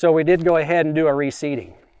 So we did go ahead and do a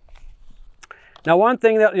reseeding. Now, one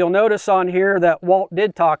thing that you'll notice on here that Walt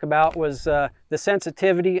did talk about was the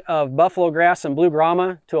sensitivity of buffalo grass and blue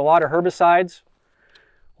grama to a lot of herbicides.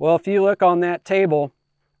 Well, if you look on that table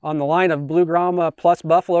on the line of blue grama plus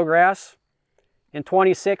buffalo grass, in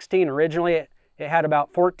 2016, originally it had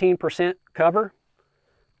about 14% cover.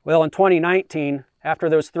 Well, in 2019, after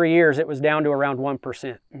those 3 years, it was down to around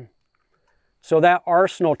 1%. So that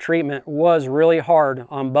arsenal treatment was really hard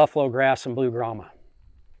on buffalo grass and blue grama.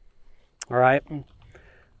 All right,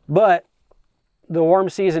 but the warm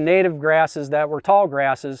season native grasses that were tall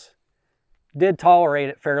grasses did tolerate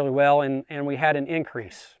it fairly well, and we had an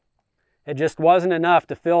increase. It just wasn't enough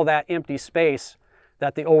to fill that empty space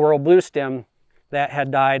that the Old World Bluestem that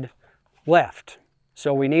had died left.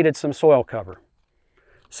 So we needed some soil cover.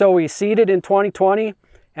 So we seeded in 2020,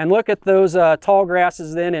 and look at those tall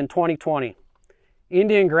grasses then in 2020.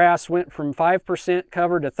 Indian grass went from 5%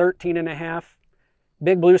 cover to 13.5%.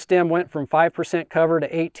 Big Bluestem went from 5% cover to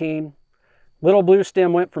 18%. Little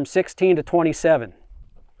Bluestem went from 16 to 27.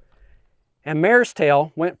 And Mare's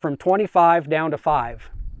Tail went from 25 down to 5.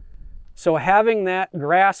 So having that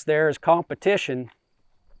grass there as competition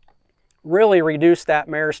really reduced that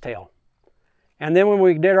Mare's Tail. And then when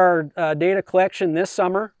we did our data collection this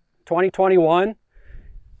summer, 2021,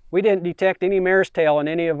 we didn't detect any Mare's Tail in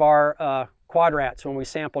any of our quad rats when we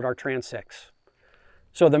sampled our transects.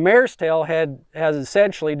 So the Mare's Tail has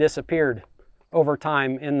essentially disappeared over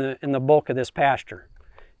time in the bulk of this pasture.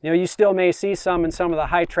 You know, you still may see some in some of the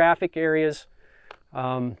high traffic areas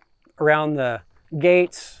around the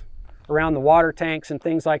gates, around the water tanks and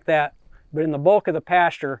things like that. But in the bulk of the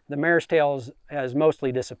pasture, the Mare's Tail has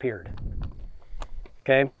mostly disappeared.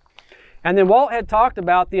 Okay, and then Walt had talked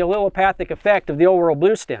about the allelopathic effect of the Old World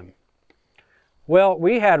Bluestem. Well,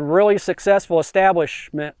 we had really successful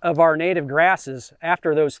establishment of our native grasses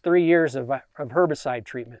after those 3 years of herbicide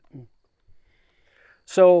treatment.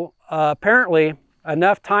 So apparently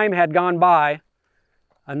enough time had gone by,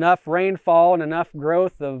 enough rainfall and enough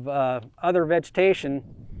growth of other vegetation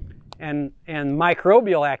and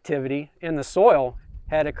microbial activity in the soil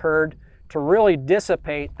had occurred to really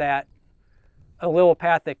dissipate that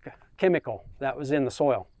allelopathic chemical that was in the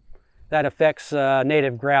soil that affects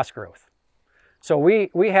native grass growth. So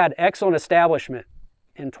we had excellent establishment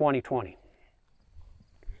in 2020.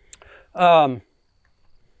 So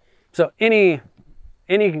any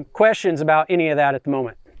questions about any of that at the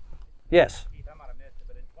moment? Yes? Keith, I might have missed it,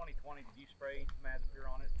 but in 2020, did you spray Imazapyr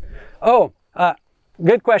on it? Oh,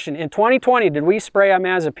 good question. In 2020, did we spray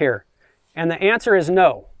Imazapyr? And the answer is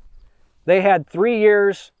no. They had 3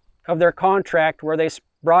 years of their contract where they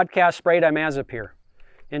broadcast sprayed Imazapyr.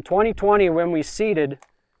 In 2020, when we seeded,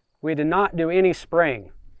 we did not do any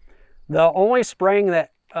spraying. The only spraying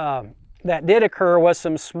that did occur was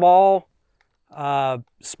some small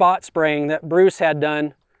spot spraying that Bruce had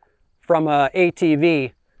done from a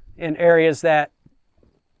ATV in areas that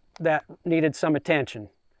needed some attention.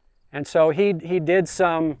 And so he did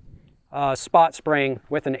some spot spraying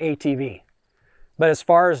with an ATV. But as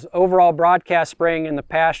far as overall broadcast spraying in the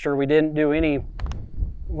pasture, we didn't do any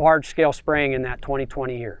large-scale spraying in that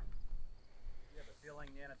 2020 year. Yeah, but feeling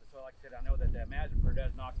in at the soil, like I said, I know that Mazepur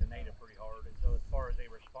does knock the native pretty hard. And so as far as a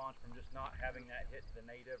response from just not having that hit to the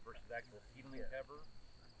native versus actual seedling cover,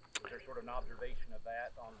 is there sort of an observation of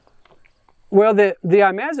that on? Well, the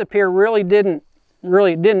Mazepur really didn't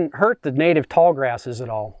hurt the native tall grasses at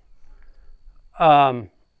all.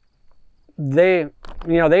 They've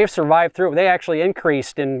survived through it. They actually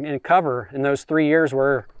increased in cover in those 3 years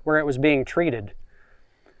where it was being treated.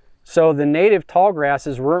 So the native tall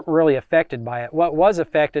grasses weren't really affected by it. What was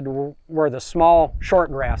affected were the small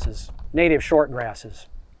short grasses, native short grasses.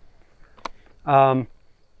 And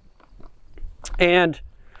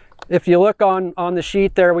if you look on the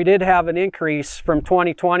sheet there, we did have an increase from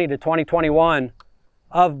 2020 to 2021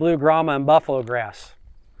 of blue grama and buffalo grass.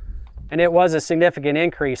 And it was a significant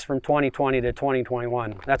increase from 2020 to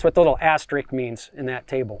 2021. That's what the little asterisk means in that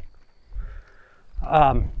table.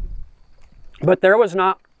 But there was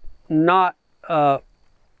not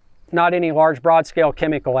any large broad-scale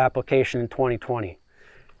chemical application in 2020.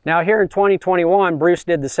 Now here in 2021, Bruce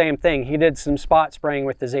did the same thing. He did some spot spraying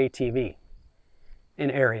with his ATV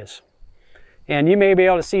in areas. And you may be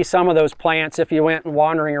able to see some of those plants if you went and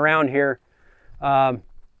wandering around here.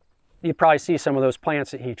 You probably see some of those plants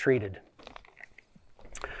that he treated.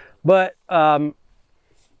 But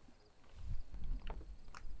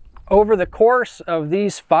over the course of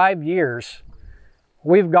these 5 years,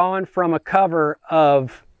 we've gone from a cover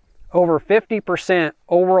of over 50%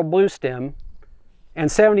 overall bluestem and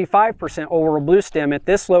 75% overall bluestem at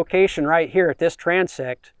this location right here at this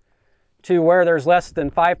transect to where there's less than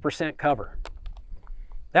 5% cover.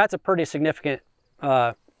 That's a pretty significant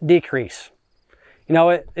decrease. You know,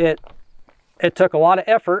 it took a lot of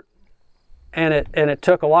effort and it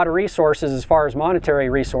took a lot of resources as far as monetary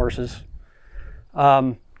resources.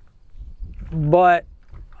 But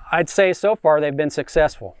I'd say so far they've been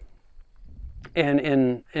successful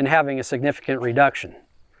in having a significant reduction.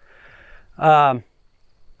 And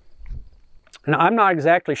I'm not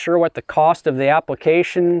exactly sure what the cost of the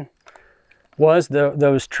application was,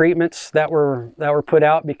 those treatments that were put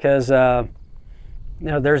out, because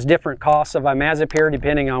there's different costs of imazepyr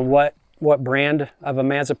depending on what brand of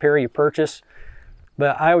imazepyr you purchase.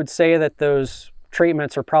 But I would say that those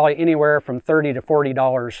treatments are probably anywhere from $30 to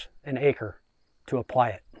 $40 an acre to apply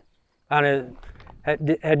it. I don't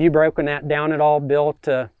know, had you broken that down at all, Bill,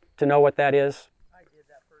 to know what that is? I did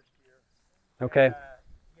that first year. Okay. And,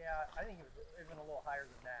 yeah, I think it was even a little higher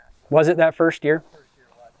than that. Was it that first year? First year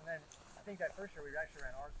it was. And then I think that first year we actually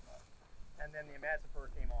ran Arsenal. And then the imazepyr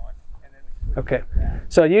came on. And then we switched Okay. to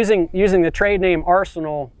that. So using the trade name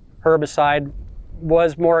Arsenal herbicide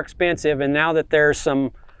was more expensive, and now that there's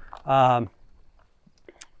some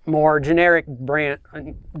more generic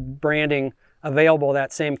branding available of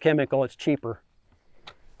that same chemical, it's cheaper.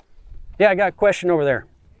 Yeah, I got a question over there.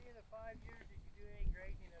 In the 5 years, did you do any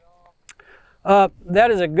grazing at all?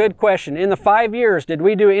 That is a good question. In the 5 years, did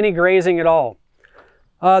we do any grazing at all?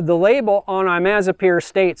 The label on imazepyr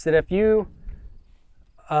states that if you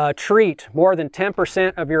treat more than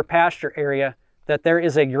 10% of your pasture area, that there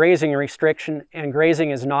is a grazing restriction and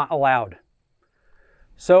grazing is not allowed.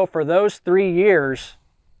 So for those 3 years,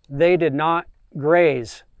 they did not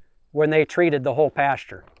graze when they treated the whole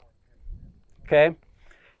pasture. Okay?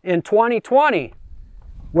 In 2020,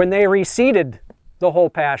 when they reseeded the whole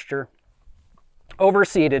pasture,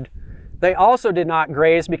 overseeded, they also did not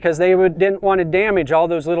graze because they didn't want to damage all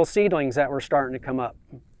those little seedlings that were starting to come up.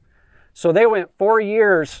 So they went 4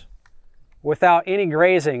 years without any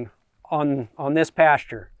grazing on this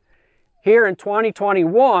pasture. Here in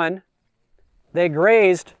 2021, they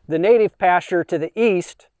grazed the native pasture to the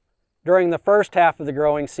east during the first half of the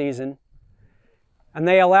growing season, and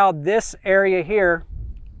they allowed this area here,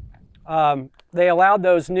 they allowed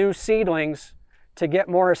those new seedlings to get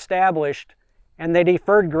more established, and they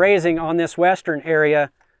deferred grazing on this western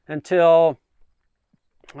area until,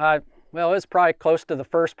 well, it was probably close to the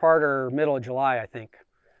first part or middle of July, I think,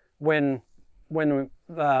 when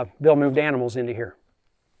Bill moved animals into here.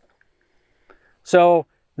 So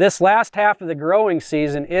this last half of the growing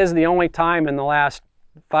season is the only time in the last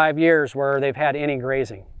 5 years where they've had any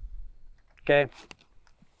grazing. Okay,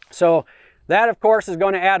 so that of course is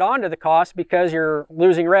going to add on to the cost because you're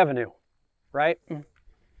losing revenue, right?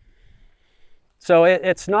 So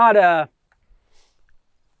it's not a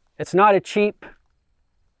cheap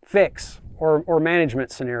fix or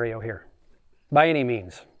management scenario here by any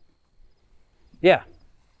means. Yeah.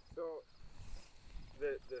 So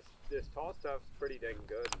this tall stuff's pretty dang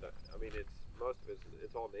good. mean, most of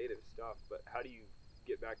it's all native stuff, but how do you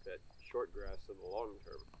get back that short grass in the long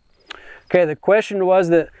term? Okay, the question was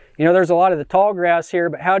that, you know, there's a lot of the tall grass here,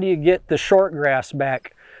 but how do you get the short grass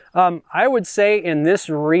back? I would say in this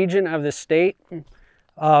region of the state,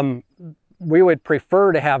 we would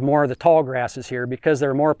prefer to have more of the tall grasses here because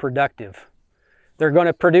they're more productive. They're going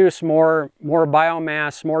to produce more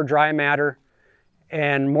biomass, more dry matter,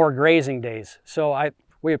 and more grazing days. So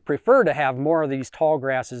we would prefer to have more of these tall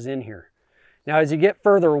grasses in here. Now, as you get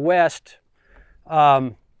further west,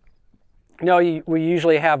 we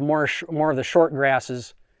usually have more of the short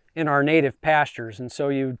grasses in our native pastures, and so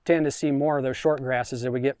you tend to see more of those short grasses as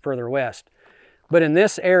we get further west. But in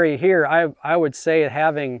this area here, I would say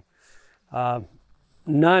having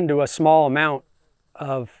none to a small amount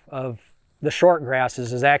of the short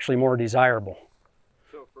grasses is actually more desirable.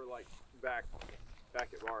 So for like back at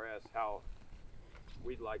RS, how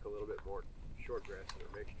we'd like a little bit more short grass in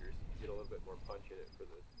our mixtures, get a little bit more punch in it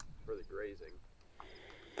for the grazing.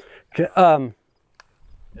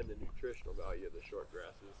 And the nutritional value of the short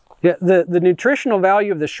grasses. Yeah, the nutritional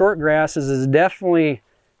value of the short grasses is definitely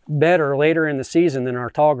better later in the season than our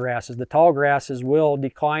tall grasses. The tall grasses will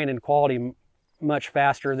decline in quality much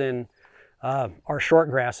faster than our short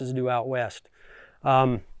grasses do out west.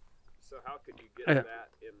 So how could you get that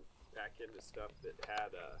back into stuff that had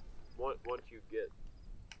once you get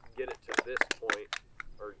it to this point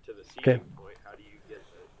or to the seeding point, how do you get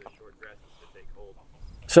the short grasses to take hold?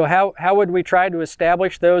 So how would we try to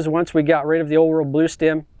establish those once we got rid of the old world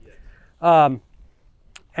bluestem? And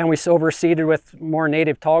we overseeded with more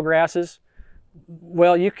native tall grasses?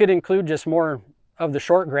 Well, you could include just more of the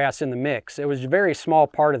short grass in the mix. It was a very small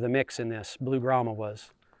part of the mix in this, Blue Grama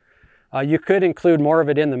was. You could include more of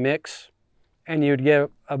it in the mix and you'd get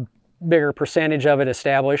a bigger percentage of it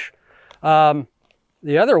established. The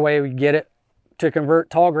other way we get it to convert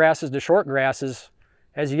tall grasses to short grasses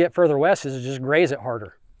as you get further west is just graze it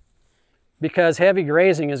harder. Because heavy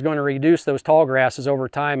grazing is going to reduce those tall grasses over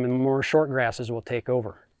time and more short grasses will take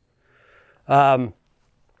over. So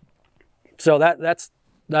that's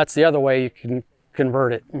the other way you can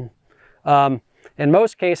convert it. In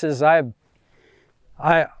most cases, I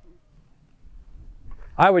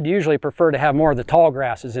would usually prefer to have more of the tall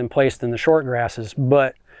grasses in place than the short grasses,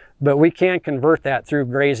 but we can convert that through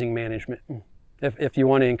grazing management if you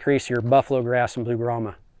want to increase your buffalo grass and Blue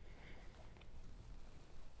Grama.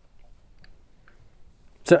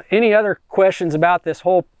 So any other questions about this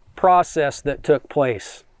whole process that took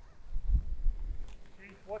place?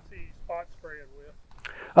 What's he spot spraying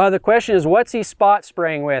with? The question is, what's he spot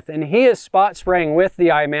spraying with? And he is spot spraying with the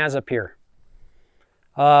imazapyr.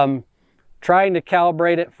 Trying to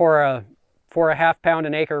calibrate it for a ½ pound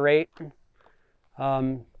an acre rate.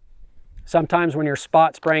 Sometimes when you're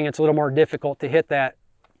spot spraying, it's a little more difficult to hit that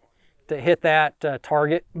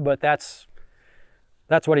target, but that's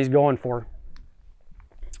what he's going for.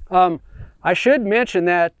 I should mention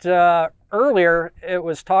that earlier it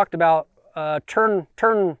was talked about turn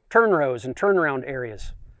rows and turnaround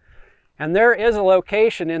areas. And there is a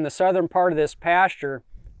location in the southern part of this pasture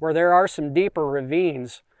where there are some deeper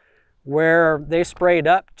ravines where they sprayed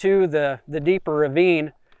up to the deeper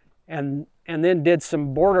ravine and then did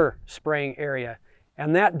some border spraying area.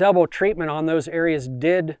 And that double treatment on those areas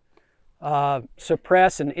did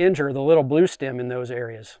suppress and injure the little bluestem in those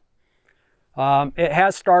areas. It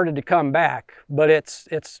has started to come back, but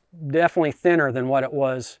it's definitely thinner than what it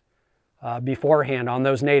was beforehand on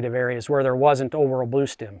those native areas where there wasn't overall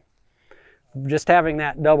bluestem. Just having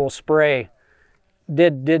that double spray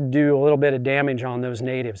did do a little bit of damage on those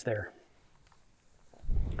natives there.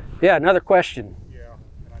 Yeah, another question. Yeah,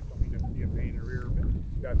 and I don't mean to be a pain in the rear, but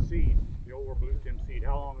that seed, the overall bluestem seed,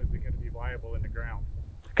 how long is it going to be viable in the ground?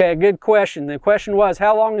 Okay, good question. The question was,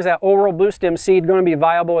 how long is that overall bluestem seed going to be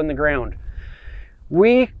viable in the ground?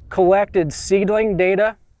 We collected seedling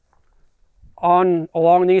data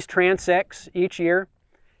along these transects each year,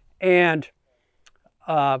 and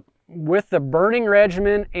with the burning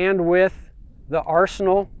regimen and with the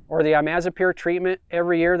arsenal or the imazapyr treatment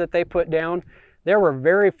every year that they put down, there were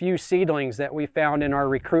very few seedlings that we found in our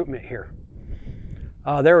recruitment here.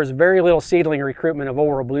 There was very little seedling recruitment of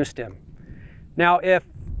overall bluestem. Now, if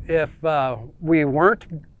we weren't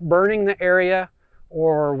burning the area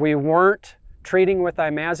or we weren't treating with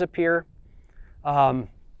imazapyr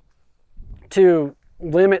to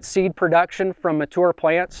limit seed production from mature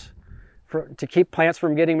plants, to keep plants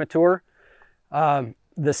from getting mature,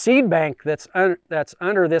 the seed bank that's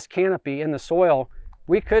under this canopy in the soil,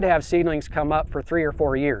 we could have seedlings come up for 3 or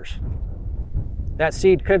 4 years. That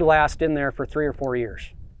seed could last in there for 3 or 4 years.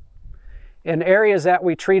 In areas that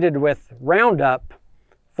we treated with Roundup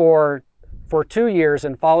for 2 years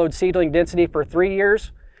and followed seedling density for 3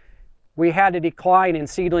 years, we had a decline in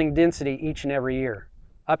seedling density each and every year,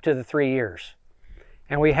 up to the 3 years.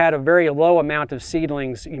 And we had a very low amount of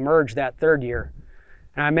seedlings emerge that 3rd year.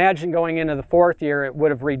 And I imagine going into the 4th year, it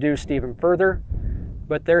would have reduced even further,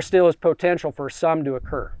 but there still is potential for some to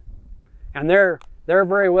occur. And there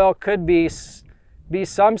very well could be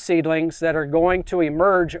some seedlings that are going to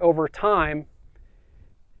emerge over time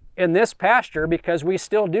in this pasture, because we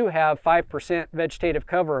still do have 5% vegetative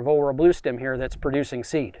cover of old world bluestem here that's producing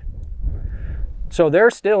seed. So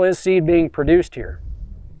there still is seed being produced here.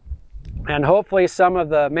 And hopefully some of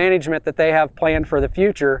the management that they have planned for the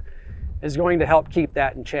future is going to help keep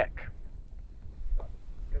that in check.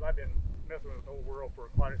 Because I've been messing with the whole world for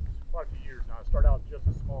quite a few years now. I started out just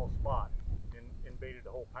a small spot and invaded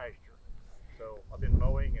the whole pasture. So I've been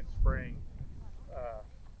mowing and spraying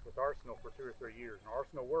with Arsenal for 2 or 3 years. And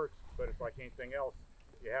Arsenal works, but it's like anything else.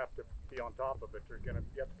 You have to be on top of it. You're gonna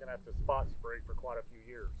have to spot spray for quite a few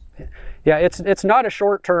years. Yeah, it's not a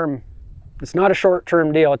short term. It's not a short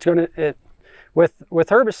term deal. It's with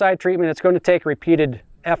herbicide treatment. It's going to take repeated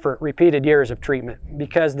effort, repeated years of treatment,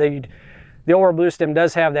 because the old world bluestem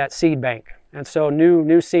does have that seed bank, and so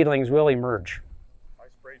new seedlings will emerge. I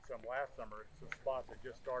sprayed some last summer. Some spots that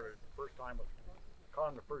just started. The first time was caught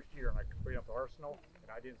in the first year, and I sprayed up the Arsenal,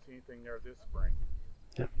 and I didn't see anything there this spring.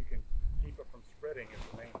 Yeah. You can keep it from spreading is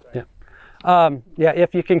the main thing. Yeah. Yeah,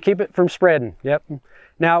 if you can keep it from spreading. Yep.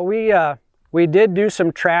 Now we did do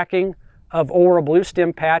some tracking of old world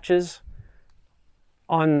bluestem patches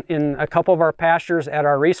in a couple of our pastures at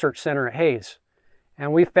our research center at Hayes.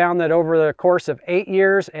 And we found that over the course of 8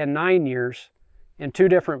 years and 9 years in 2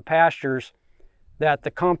 different pastures, that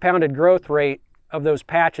the compounded growth rate of those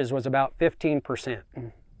patches was about 15%.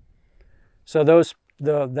 So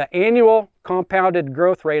the annual compounded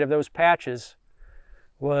growth rate of those patches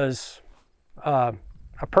was a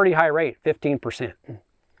pretty high rate, 15%.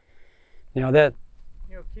 You know, that.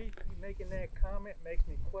 You know, Keith, making that comment makes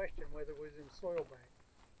me question whether it was in soil bank.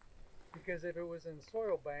 Because if it was in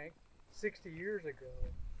soil bank 60 years ago,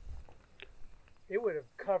 it would have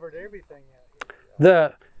covered everything out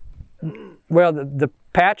here. The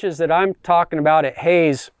patches that I'm talking about at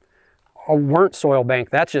Hayes weren't soil bank.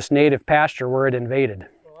 That's just native pasture where it invaded.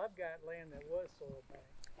 Well, I've got land that was soil bank.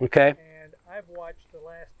 Okay. And I've watched the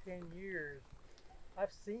last 10 years.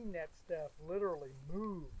 I've seen that stuff literally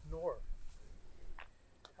move north.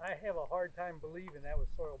 I have a hard time believing that was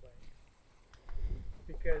soil bank,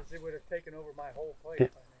 because it would have taken over my whole place by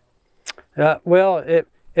now. Well,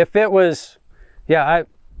 if it was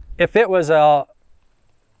a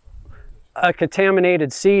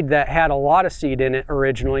contaminated seed that had a lot of seed in it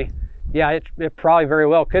originally, yeah, it probably very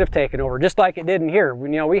well could have taken over, just like it did in here. You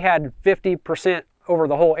know, we had 50% over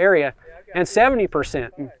the whole area, and 70%.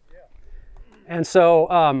 Yeah. And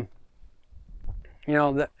so, you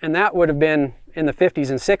know, and that would have been in the 50s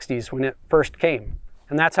and 60s when it first came.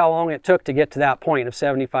 And that's how long it took to get to that point of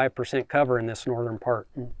 75% cover in this northern part.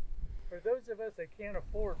 For those of us that can't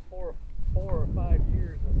afford 4 or 5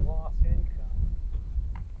 years of lost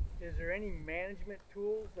income, is there any management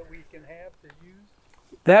tools that we can have to use?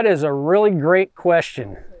 That is a really great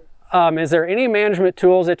question. Is there any management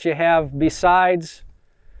tools that you have besides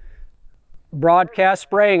broadcast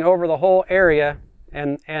spraying over the whole area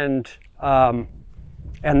and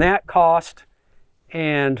that cost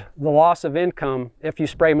and the loss of income if you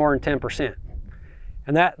spray more than 10%?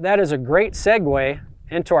 And that is a great segue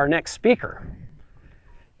into our next speaker,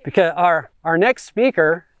 because our next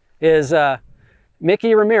speaker is Micke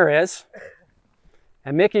Ramirez.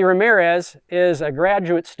 And Micke Ramirez is a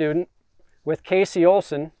graduate student with Casey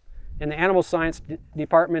Olson in the Animal Science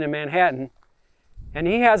Department in Manhattan. And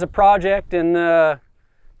he has a project in a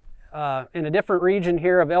different region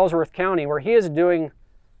here of Ellsworth County where he is doing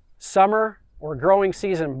summer or growing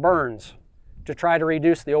season burns to try to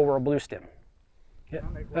reduce the old world bluestem. Can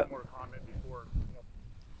I make one more comment before,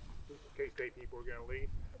 in case people are going to leave?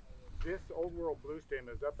 This old world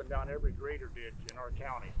bluestem is up and down every grader ditch in our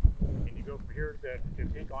county. And you go from here to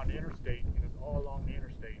take on the interstate, and it's all along the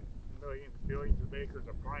interstate. Billions of acres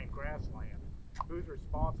of prime grassland. Who's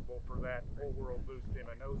responsible for that old world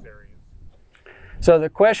bluestem in those areas? So the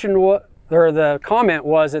question, or the comment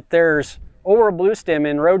was that there's old world bluestem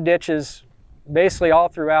in road ditches basically all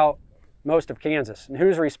throughout most of Kansas. And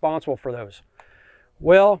who's responsible for those?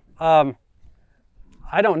 Well, I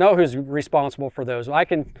don't know who's responsible for those. I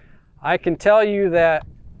can tell you that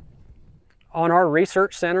on our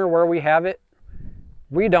research center where we have it,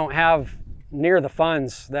 we don't have near the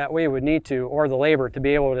funds that we would need to, or the labor to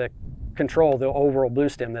be able to control the old world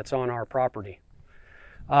bluestem that's on our property.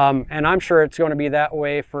 And I'm sure it's going to be that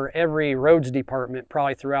way for every roads department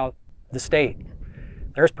probably throughout the state.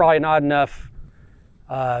 There's probably not enough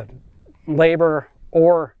labor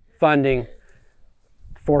or funding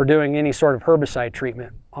for doing any sort of herbicide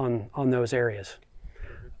treatment on those areas.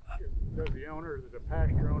 Does the owner, the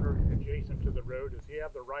pasture owner adjacent to the road, does he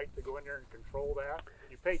have the right to go in there and control that?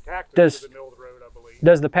 You pay taxes to the middle of the road, I believe.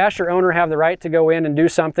 Does the pasture owner have the right to go in and do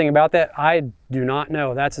something about that? I do not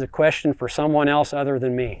know. That's a question for someone else other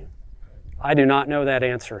than me. I do not know that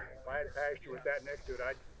answer. If I had pasture with that next to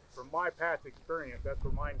it, from my past experience, that's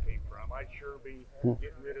where mine came from. I'd sure be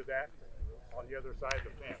getting rid of that on the other side of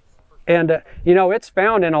the fence. And you know, it's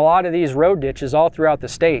found in a lot of these road ditches all throughout the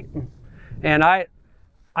state. And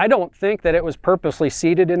I don't think that it was purposely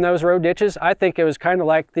seeded in those road ditches. I think it was kind of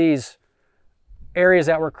like these areas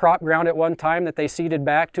that were crop ground at one time that they seeded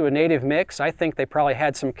back to a native mix. I think they probably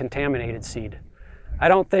had some contaminated seed. I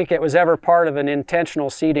don't think it was ever part of an intentional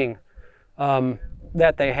seeding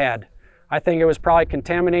that they had. I think it was probably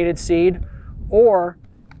contaminated seed, or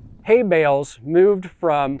hay bales moved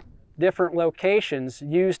from different locations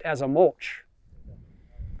used as a mulch.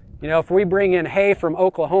 You know, if we bring in hay from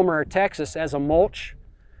Oklahoma or Texas as a mulch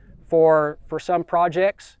for some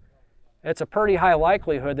projects, it's a pretty high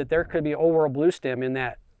likelihood that there could be old world bluestem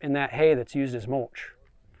in that hay that's used as mulch.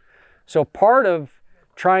 So part of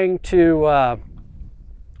trying to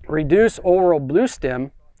reduce old world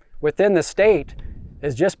bluestem within the state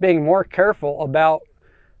is just being more careful about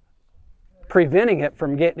preventing it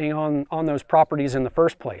from getting on those properties in the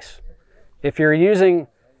first place. If you're using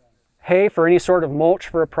hay for any sort of mulch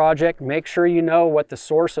for a project, make sure you know what the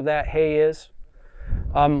source of that hay is.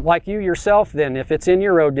 Like you yourself then, if it's in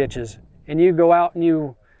your road ditches and you go out and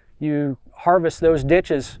you harvest those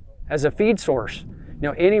ditches as a feed source, you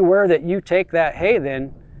know, anywhere that you take that hay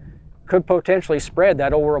then could potentially spread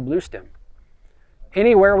that old world bluestem.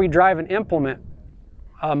 Anywhere we drive an implement,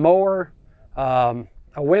 a mower, a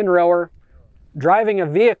windrower, driving a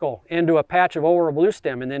vehicle into a patch of old world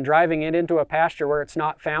bluestem and then driving it into a pasture where it's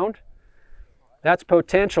not found, that's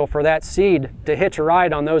potential for that seed to hitch a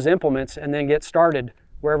ride on those implements and then get started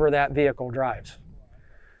wherever that vehicle drives.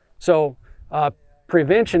 So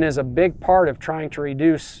prevention is a big part of trying to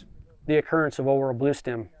reduce the occurrence of old world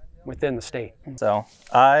bluestem within the state. So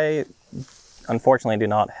I unfortunately do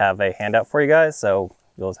not have a handout for you guys, so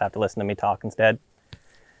you'll just have to listen to me talk instead.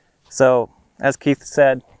 So as Keith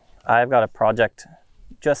said, I've got a project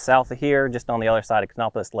just south of here, just on the other side of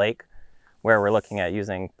Canopolis Lake, where we're looking at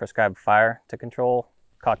using prescribed fire to control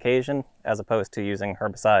Caucasian as opposed to using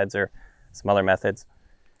herbicides or some other methods.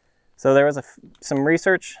 So there was some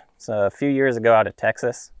research a few years ago out of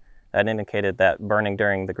Texas that indicated that burning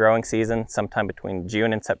during the growing season, sometime between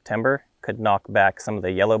June and September, could knock back some of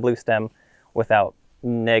the yellow bluestem without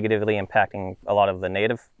negatively impacting a lot of the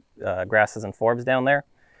native grasses and forbs down there.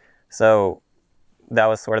 So that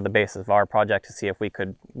was sort of the basis of our project, to see if we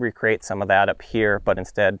could recreate some of that up here, but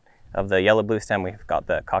instead of the yellow bluestem, we've got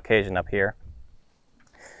the Caucasian up here.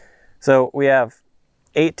 So we have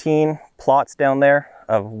 18 plots down there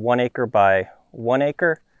of 1 acre by 1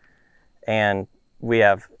 acre, and we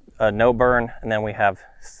have a no burn, and then we have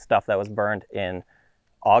stuff that was burned in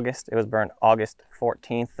August. It was burned August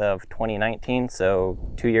 14th of 2019, so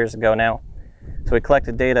 2 years ago now. So we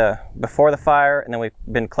collected data before the fire, and then we've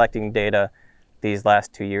been collecting data these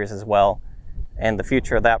last 2 years as well. And the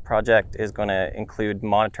future of that project is going to include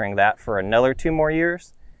monitoring that for another 2 more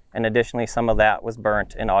years. And additionally, some of that was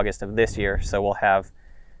burnt in August of this year. So we'll have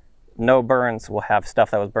no burns. We'll have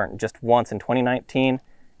stuff that was burnt just once in 2019.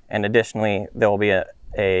 And additionally, there will be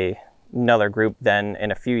another group then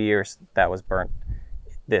in a few years that was burnt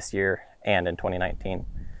this year and in 2019.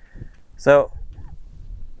 So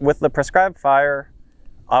with the prescribed fire,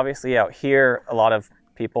 obviously out here, a lot of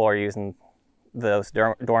people are using those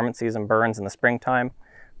dormancies and burns in the springtime,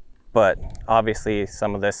 but obviously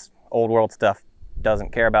some of this old world stuff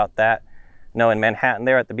doesn't care about that. No, in Manhattan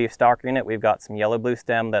there at the beef stock unit, we've got some yellow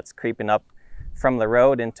bluestem that's creeping up from the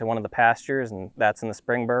road into one of the pastures, and that's in the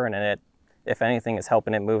spring burn, and it, if anything, is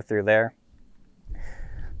helping it move through there.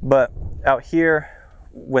 But out here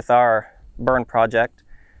with our burn project,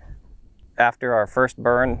 after our first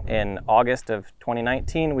burn in August of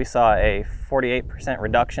 2019, we saw a 48%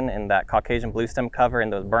 reduction in that Caucasian bluestem cover in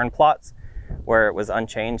those burn plots, where it was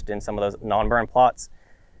unchanged in some of those non-burn plots.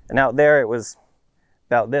 And out there it was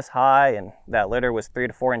about this high, and that litter was 3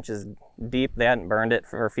 to 4 inches deep. They hadn't burned it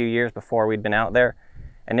for a few years before we'd been out there.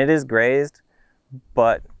 And it is grazed,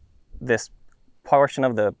 but this portion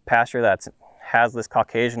of the pasture that has this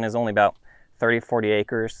Caucasian is only about 30, 40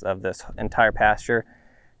 acres of this entire pasture.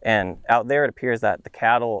 And out there, it appears that the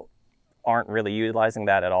cattle aren't really utilizing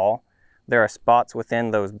that at all. There are spots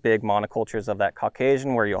within those big monocultures of that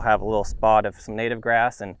Caucasian where you'll have a little spot of some native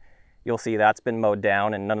grass, and you'll see that's been mowed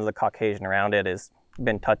down and none of the Caucasian around it has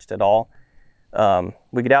been touched at all.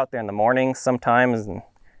 We get out there in the mornings sometimes and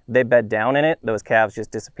they bed down in it. Those calves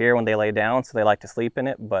just disappear when they lay down, so they like to sleep in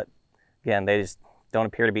it, but again, they just don't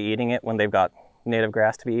appear to be eating it when they've got native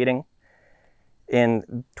grass to be eating.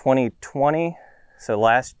 In 2020, so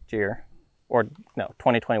last year, or no,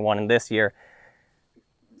 2021 and this year,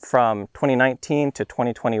 from 2019 to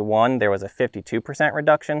 2021, there was a 52%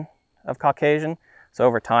 reduction of Caucasian. So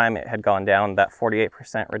over time, it had gone down, that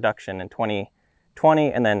 48% reduction in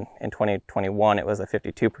 2020, and then in 2021, it was a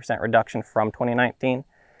 52% reduction from 2019.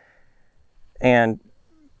 And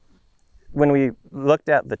when we looked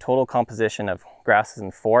at the total composition of grasses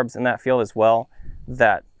and forbs in that field as well,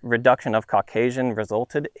 that reduction of Caucasian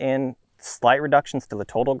resulted in slight reductions to the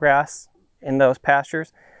total grass in those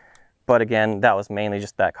pastures. But again, that was mainly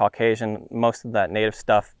just that Caucasian. Most of that native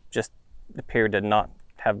stuff just appeared to not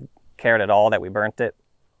have cared at all that we burnt it.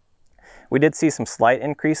 We did see some slight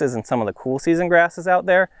increases in some of the cool season grasses out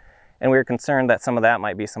there, and we were concerned that some of that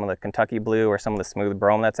might be some of the Kentucky blue or some of the smooth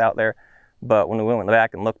brome that's out there. But when we went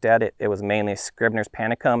back and looked at it, it was mainly Scribner's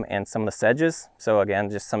panicum and some of the sedges. So again,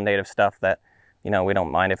 just some native stuff that, you know, we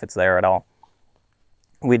don't mind if it's there at all.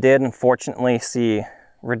 We did unfortunately see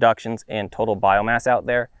reductions in total biomass out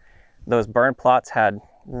there. Those burn plots had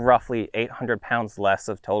roughly 800 pounds less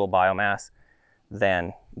of total biomass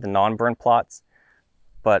than the non-burn plots,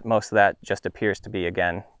 but most of that just appears to be,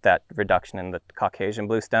 again, that reduction in the Caucasian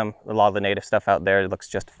bluestem. A lot of the native stuff out there looks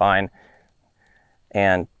just fine.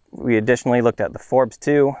 And we additionally looked at the forbs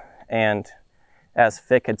too, and as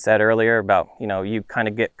Fick had said earlier about, you know, you kind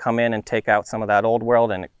of come in and take out some of that old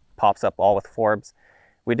world and it pops up all with forbs.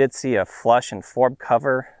 We did see a flush and forb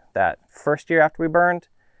cover that first year after we burned.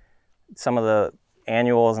 Some of the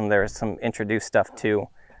annuals, and there's some introduced stuff too,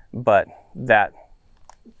 but that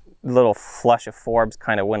little flush of forbs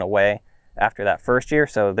kind of went away after that first year.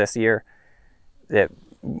 So this year, the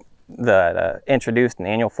introduced and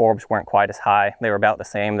annual forbs weren't quite as high. They were about the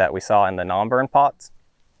same that we saw in the non-burn pots.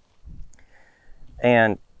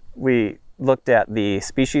 And we looked at the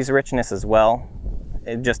species richness as well,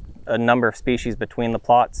 just a number of species between the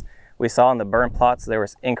plots. We saw in the burn plots there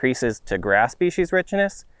was increases to grass species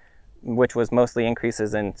richness, which was mostly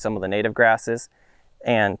increases in some of the native grasses.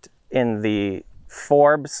 And in the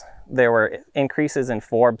forbs, there were increases in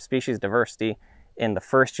forb species diversity in the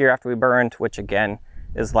first year after we burned, which again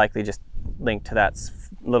is likely just linked to that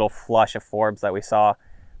little flush of forbs that we saw.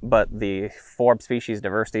 But the forb species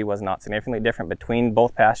diversity was not significantly different between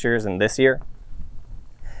both pastures and this year.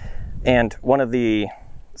 And one of the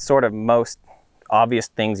sort of most obvious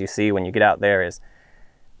things you see when you get out there is,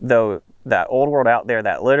 though that old world out there,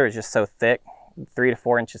 that litter is just so thick, 3 to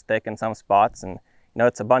 4 inches thick in some spots, and you know,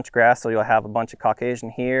 it's a bunch of grass, so you'll have a bunch of Caucasian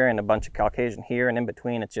here and a bunch of Caucasian here, and in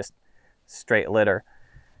between it's just straight litter.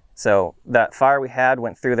 So that fire we had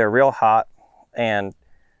went through there real hot, and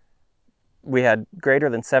we had greater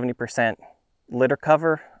than 70% litter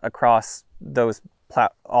cover across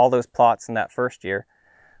all those plots in that first year.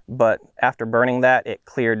 But after burning that, it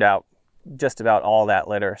cleared out just about all that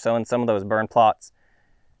litter. So in some of those burn plots,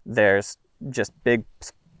 there's just big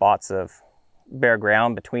spots of bare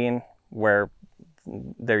ground between where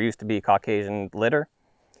there used to be Caucasian litter.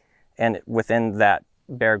 And within that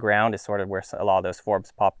bare ground is sort of where a lot of those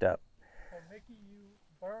forbs popped up. So Micke, you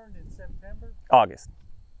burned in September? August.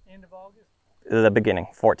 End of August? The beginning,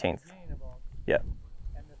 14th. Beginning of August. Yeah.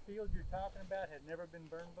 And the field you're talking about had never been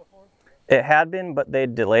burned before? It had been, but they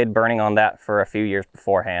delayed burning on that for a few years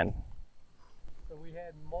beforehand. So we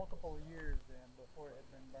had multiple years then before it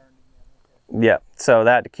had been burned again. Okay. Yeah, so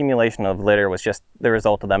that accumulation of litter was just the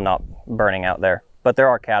result of them not burning out there. But there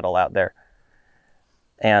are cattle out there.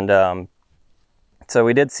 And so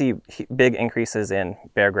we did see big increases in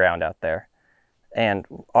bare ground out there. And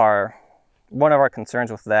one of our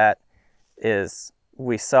concerns with that is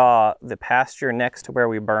we saw the pasture next to where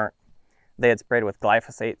we burnt. They had sprayed with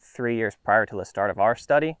glyphosate 3 years prior to the start of our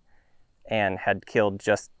study and had killed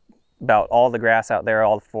just about all the grass out there,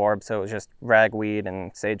 all the forbs. So it was just ragweed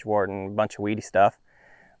and sagewort and a bunch of weedy stuff.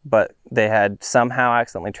 But they had somehow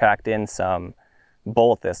accidentally tracked in some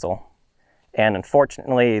bull thistle. And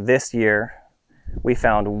unfortunately, this year, we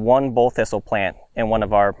found one bull thistle plant in one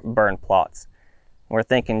of our burn plots. We're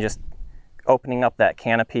thinking just opening up that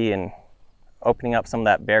canopy and opening up some of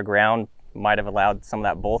that bare ground might have allowed some of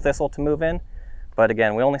that bull thistle to move in. But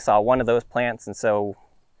again, we only saw one of those plants, and so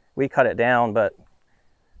we cut it down. But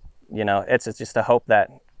you know, it's just a hope that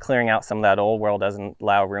clearing out some of that old world doesn't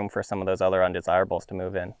allow room for some of those other undesirables to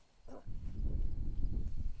move in.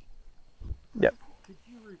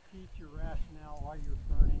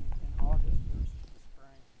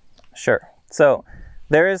 Sure. So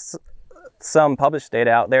there is some published data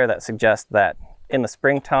out there that suggests that in the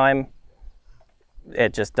springtime,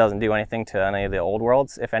 it just doesn't do anything to any of the old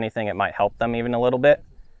worlds. If anything, it might help them even a little bit.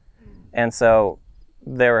 And so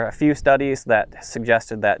there were a few studies that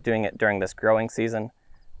suggested that doing it during this growing season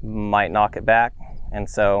might knock it back. And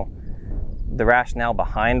so the rationale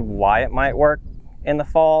behind why it might work in the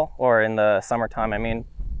fall or in the summertime, I mean,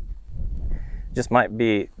 just might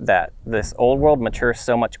be that this old world matures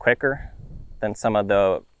so much quicker than some of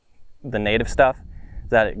the native stuff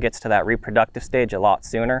that it gets to that reproductive stage a lot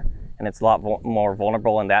sooner, and it's a lot more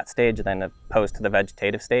vulnerable in that stage than opposed to the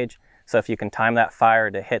vegetative stage. So if you can time that fire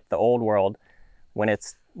to hit the old world when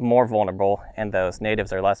it's more vulnerable and those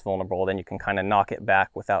natives are less vulnerable, then you can kind of knock it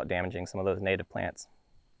back without damaging some of those native plants.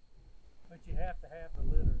 But you have to have the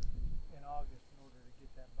litter in August in order to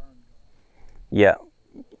get that burn going. Yeah,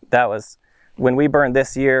 that was, when we burned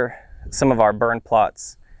this year, some of our burn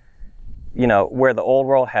plots, you know, where the old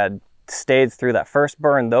world had stayed through that first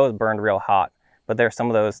burn, those burned real hot. But there's some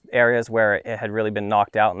of those areas where it had really been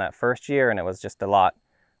knocked out in that first year, and it was just a lot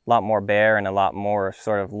more bare and a lot more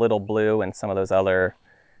sort of little blue and some of those other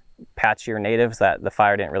patchier natives that the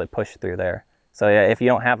fire didn't really push through there. So yeah, if you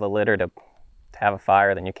don't have the litter to have a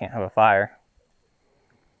fire, then you can't have a fire.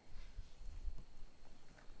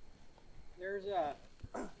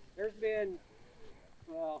 There's been,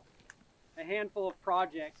 well, a handful of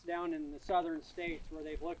projects down in the southern states where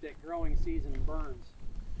they've looked at growing season burns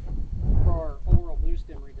for old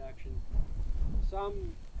bluestem reduction.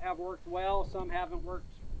 Some have worked well, some haven't worked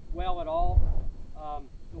well at all.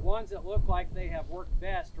 The ones that look like they have worked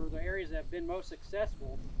best, or the areas that have been most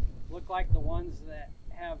successful, look like the ones that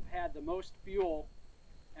have had the most fuel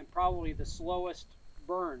and probably the slowest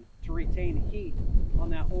burn to retain heat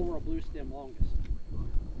on that old bluestem longest.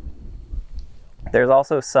 There's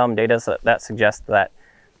also some data that suggests that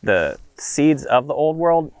the seeds of the old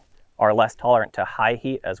world are less tolerant to high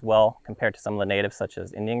heat as well compared to some of the natives such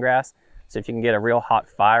as Indian grass. So if you can get a real hot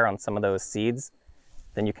fire on some of those seeds,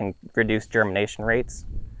 then you can reduce germination rates,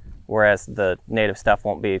 whereas the native stuff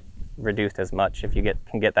won't be reduced as much if you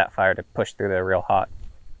can get that fire to push through there real hot.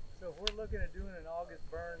 So if we're looking at doing an August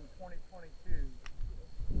burn in 2022,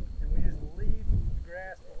 and we just leave the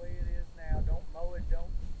grass the way it is now, don't mow it,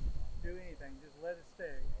 don't do anything, just let it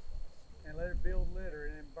stay, and let it build litter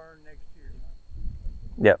and then burn next year.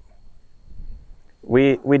 Yep.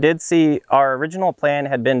 We did see, our original plan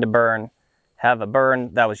had been to have a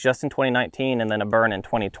burn that was just in 2019 and then a burn in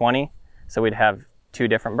 2020. So we'd have two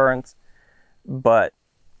different burns. But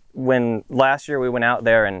when last year we went out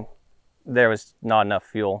there and there was not enough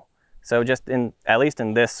fuel. So just at least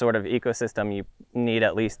in this sort of ecosystem, you need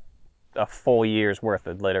at least a full year's worth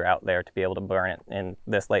of litter out there to be able to burn it in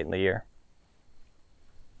this late in the year.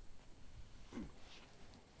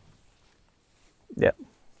 Yep.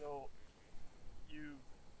 So you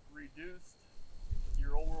reduced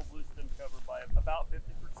your overall bluestem cover by about 50%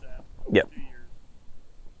 over Yep. 2 years.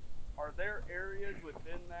 Are there areas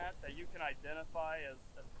within that you can identify as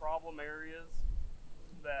problem areas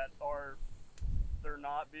that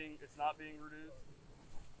it's not being reduced?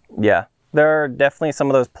 Yeah, there are definitely some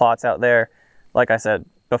of those plots out there. Like I said,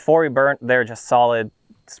 before we burnt, they're just solid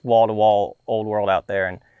wall-to-wall old world out there,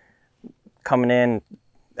 and coming in,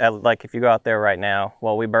 like if you go out there right now,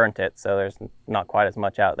 well, we burnt it, so there's not quite as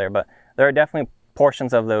much out there, but there are definitely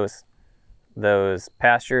portions of those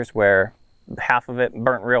pastures where half of it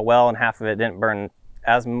burnt real well and half of it didn't burn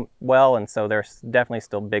as well, and so there's definitely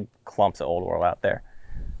still big clumps of old world out there.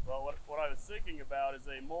 Well, what I was thinking about is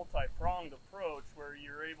a multi-pronged approach where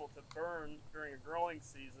you're able to burn during a growing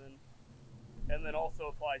season and then also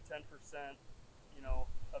apply 10%, you know,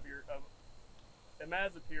 of your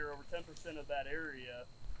imazapyr over 10% of that area.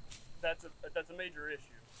 That's a major issue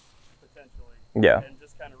potentially. Yeah. And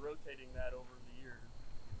just kind of rotating that over the years.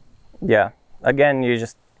 Yeah. Again,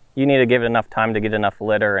 you need to give it enough time to get enough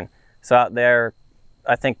litter, and so out there,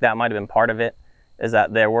 I think that might have been part of it, is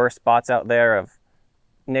that there were spots out there of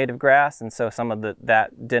native grass, and so some of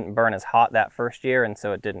that didn't burn as hot that first year, and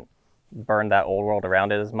so it didn't burn that old world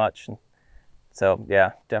around it as much. And so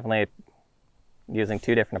yeah, definitely using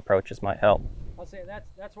two different approaches might help. I'll say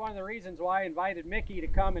that's one of the reasons why I invited Micke to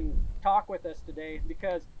come and talk with us today,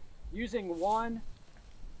 because using one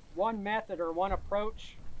method or one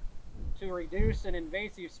approach to reduce an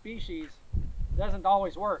invasive species doesn't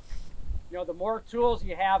always work. You know, the more tools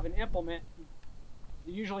you have and implement,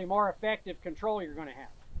 the usually more effective control you're going to have.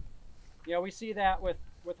 You know, we see that with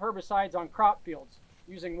herbicides on crop fields.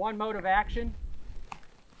 Using one mode of action,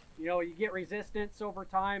 you know, you get resistance over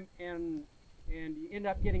time and you end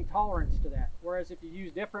up getting tolerance to that. Whereas if you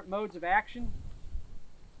use different modes of action,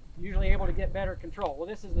 usually able to get better control. Well,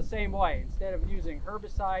 this is the same way. Instead of using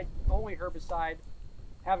herbicide, only herbicide,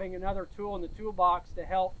 having another tool in the toolbox to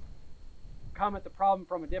help come at the problem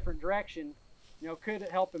from a different direction, you know, could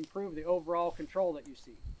help improve the overall control that you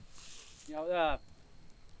see. You know,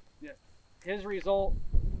 his result,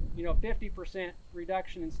 you know, 50%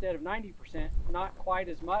 reduction instead of 90%, not quite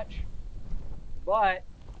as much, but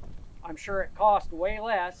I'm sure it cost way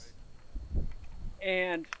less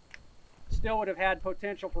and still would have had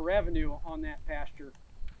potential for revenue on that pasture,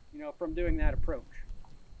 you know, from doing that approach.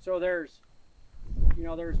 So there's, you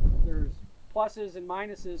know, there's pluses and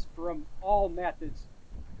minuses from all methods,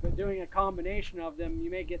 but doing a combination of them, you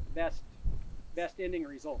may get the best ending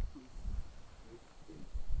result.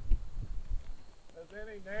 Has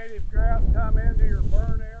any native grass come into your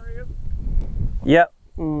burn areas? Yep.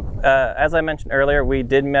 As I mentioned earlier, we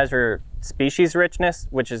did measure species richness,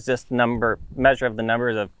 which is just measure of the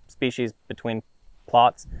numbers of species between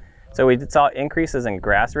plots. So we saw increases in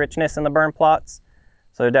grass richness in the burn plots.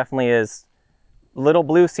 So there definitely is. Little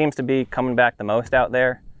blue seems to be coming back the most out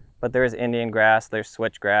there, but there's Indian grass, there's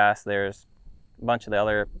switchgrass, there's a bunch of the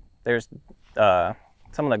other, there's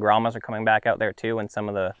some of the grommas are coming back out there too, and some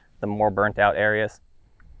of the more burnt out areas.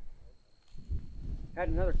 Had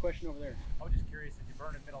another question over there. I was just curious, if you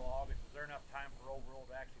burn in middle of August, was there enough time for overall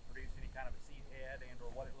to actually produce any kind of a seed head and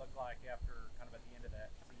or what it looked like after kind of at the end of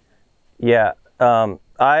that season? Yeah,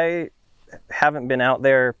 I haven't been out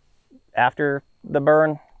there after the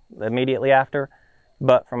burn, immediately after,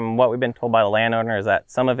 but from what we've been told by the landowner is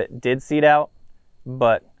that some of it did seed out,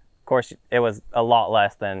 but of course it was a lot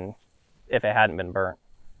less than if it hadn't been burnt.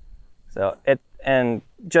 So and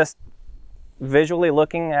just visually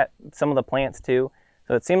looking at some of the plants too,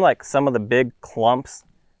 so it seemed like some of the big clumps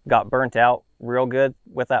got burnt out real good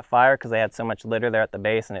with that fire because they had so much litter there at the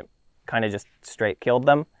base and it kind of just straight killed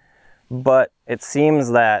them. But it seems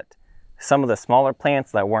that some of the smaller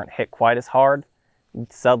plants that weren't hit quite as hard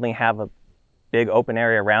suddenly have a big open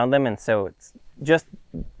area around them, and so it's just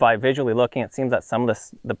by visually looking, it seems that some of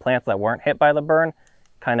the plants that weren't hit by the burn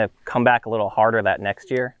kind of come back a little harder that next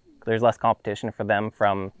year. There's less competition for them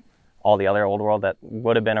from all the other old world that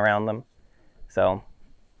would have been around them. So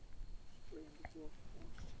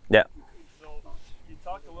yeah. So you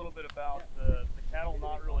talked a little bit about the cattle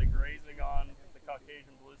not really grazing on the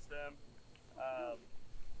Caucasian Bluestem.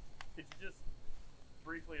 Could you just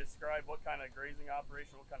briefly describe what kind of grazing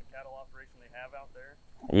operation, what kind of cattle operation they have out there?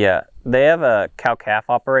 Yeah, they have a cow-calf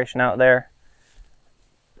operation out there.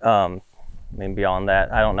 Maybe beyond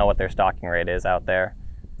that, I don't know what their stocking rate is out there.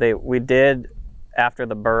 We did, after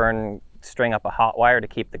the burn, string up a hot wire to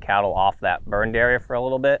keep the cattle off that burned area for a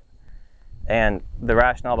little bit. And the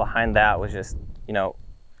rationale behind that was just, you know,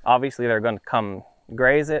 obviously they're going to come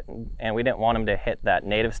graze it, and we didn't want them to hit that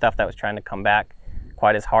native stuff that was trying to come back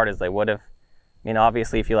quite as hard as they would have. I mean,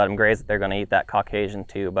 obviously, if you let them graze it, they're going to eat that Caucasian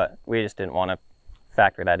too, but we just didn't want to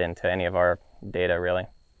factor that into any of our data, really.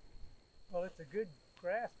 Well, it's a good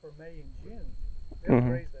grass for May and June. They'll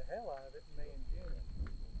graze the hell out of it in May and June.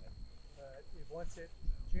 But once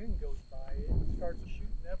June goes by, it starts shooting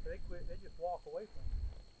up. They quit. They just walk away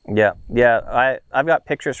from it. Yeah. I've got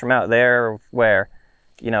pictures from out there where,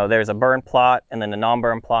 you know, there's a burn plot and then a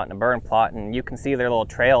non-burn plot and a burn plot, and you can see their little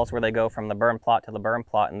trails where they go from the burn plot to the burn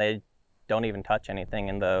plot, and they don't even touch anything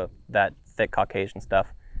in that thick Caucasian stuff.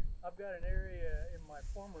 I've got an area in my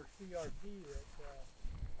former CRP that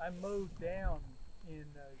I mowed down in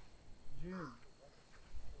June,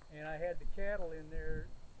 and I had the cattle in there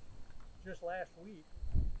just last week,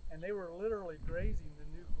 and they were literally grazing the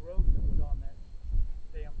new growth that was on that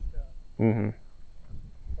damn stuff.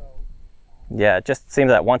 So, yeah, it just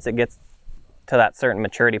seems that once it gets to that certain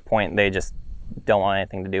maturity point, they just don't want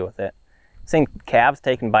anything to do with it. Seen calves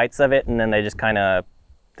taking bites of it, and then they just kind of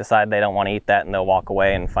decide they don't want to eat that, and they'll walk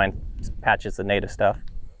away and find patches of native stuff.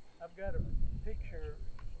 I've got a picture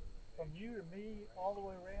from you to me all the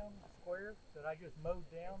way around the square that I just mowed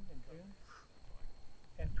down in June,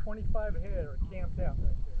 and 25 head are camped out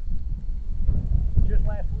right there just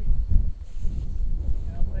last week.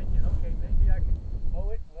 And I'm thinking, okay, maybe I can mow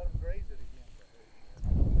it and let them graze it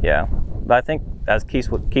again. Yeah, but I think, as Keith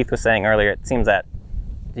was saying earlier, it seems that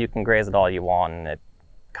you can graze it all you want, and it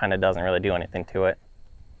kind of doesn't really do anything to it.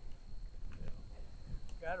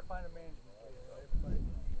 Got to find a management deal, everybody.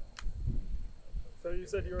 So you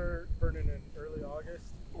said you were burning in early August?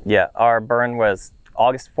 Yeah, our burn was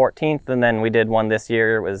August 14th, and then we did one this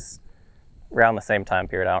year. It was around the same time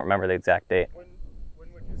period. I don't remember the exact date. When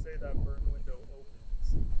would you say that burn window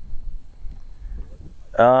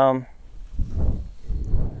opens?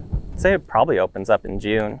 Say it probably opens up in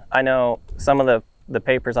June. I know some of the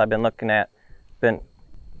papers I've been looking at been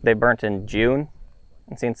they burnt in June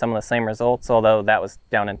and seen some of the same results, although that was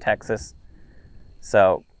down in Texas.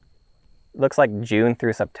 So looks like June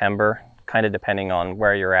through September, kind of depending on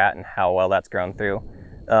where you're at and how well that's grown through.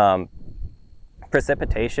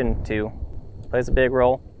 Precipitation too plays a big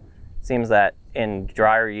role. Seems that in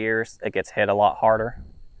drier years it gets hit a lot harder.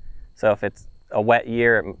 So if it's a wet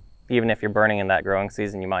year, even if you're burning in that growing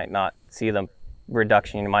season, you might not see the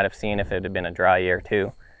reduction you might have seen if it had been a dry year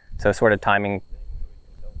too. So sort of timing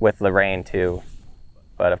with the rain too.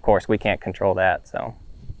 But of course we can't control that, so.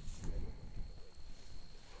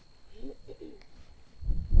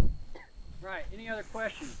 Right, any other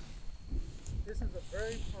questions? This is a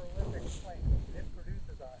very prolific plant. It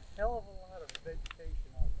produces a hell of a lot of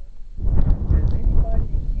vegetation off of it. Has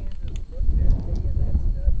anybody in Kansas looked at haying that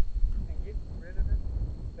stuff and getting rid of it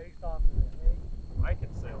based off of the hay? I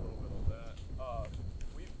can say a little bit on that.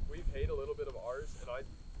 We've hayed a little bit of ours, and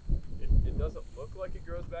it doesn't look like it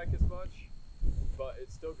grows back as much, but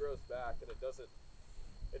it still grows back, and it doesn't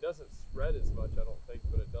spread as much, I don't think,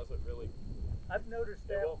 but it doesn't really. I've noticed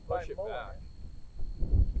It that won't by push it mowing back. it.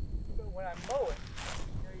 But when I mow it,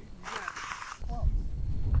 you get clumps,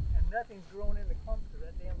 and nothing's growing in the clumps because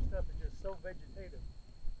that damn stuff is just so vegetative.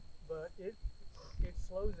 But it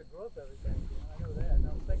slows the growth of it back. I know that. And I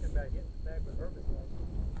was thinking about hitting it back with herbicide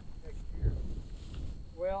next year.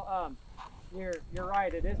 Well, you're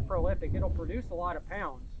right, it is prolific. It'll produce a lot of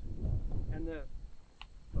pounds, and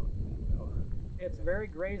it's very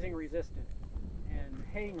grazing resistant and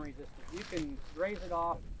haying resistant. You can graze it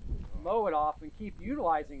off, mow it off, and keep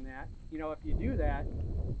utilizing that. You know, if you do that,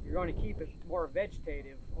 you're going to keep it more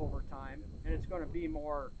vegetative over time, and it's going to be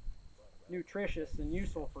more nutritious and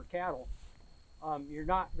useful for cattle. You're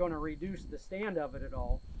not going to reduce the stand of it at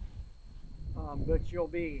all, but you'll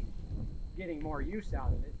be getting more use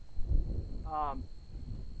out of it.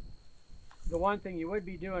 The one thing you would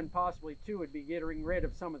be doing possibly too would be getting rid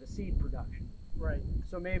of some of the seed production. Right.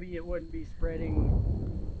 So maybe it wouldn't be spreading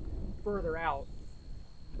further out,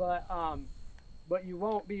 but you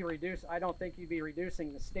won't be I don't think you'd be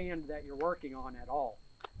reducing the stand that you're working on at all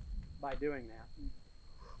by doing that.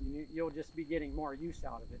 You'll just be getting more use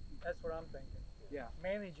out of it. That's what I'm thinking. Yeah.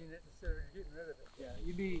 Managing it instead of getting rid of it. Yeah.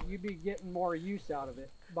 You'd be getting more use out of it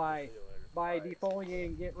by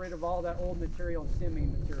defoliating, get rid of all that old material and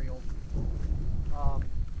stemming material.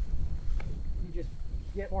 You just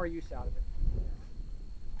get more use out of it.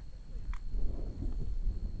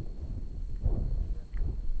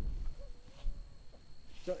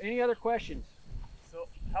 So any other questions? So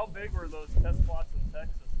how big were those test plots in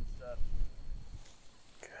Texas and stuff?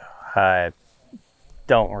 I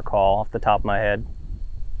don't recall off the top of my head.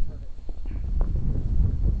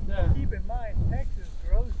 Keep in mind, Texas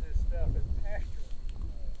grows this stuff as pasture.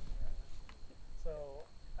 So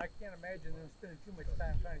I can't imagine them spending too much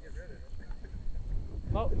time trying to get rid of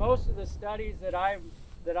it. Most of the studies that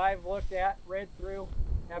I've looked at, read through,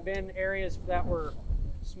 have been areas that were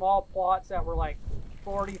small plots that were like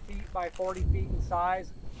 40 feet by 40 feet in size,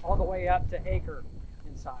 all the way up to acre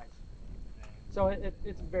in size. So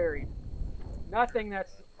it's varied. Nothing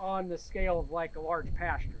that's on the scale of like a large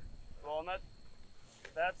pasture. Well, and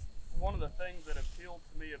that's one of the things that appealed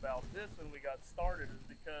to me about this when we got started, is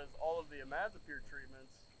because all of the imazapyr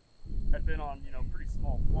treatments had been on, pretty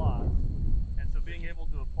small plots. And so being able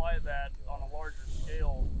to apply that on a larger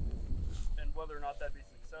scale, and whether or not that'd be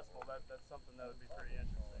successful, that's something that would be pretty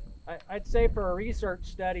interesting. I'd say for a research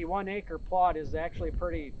study, 1 acre plot is actually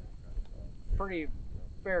pretty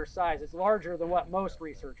fair size. It's larger than what most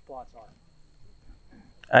research plots are.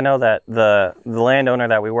 I know that the landowner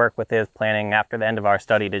that we work with is planning after the end of our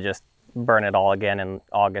study to just burn it all again in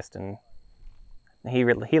August, and he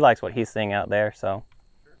likes what he's seeing out there. So.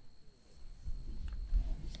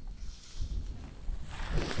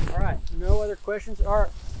 All right, no other questions. All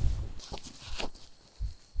right.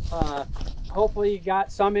 Hopefully you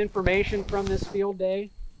got some information from this field day.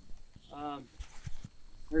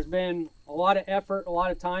 There's been a lot of effort, a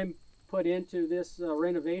lot of time put into this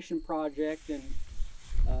renovation project, and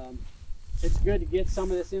it's good to get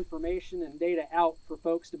some of this information and data out for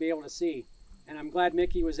folks to be able to see. And I'm glad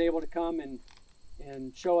Micke was able to come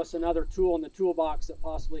and show us another tool in the toolbox that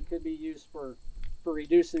possibly could be used for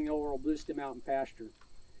reducing the overall bluestem out in pasture.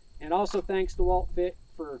 And also thanks to Fick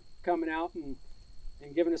for coming out and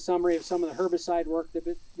giving a summary of some of the herbicide work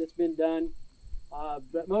that's been done.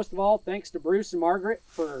 But most of all, thanks to Bruce and Margaret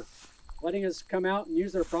for letting us come out and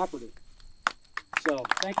use their property. So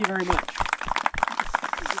thank you very much.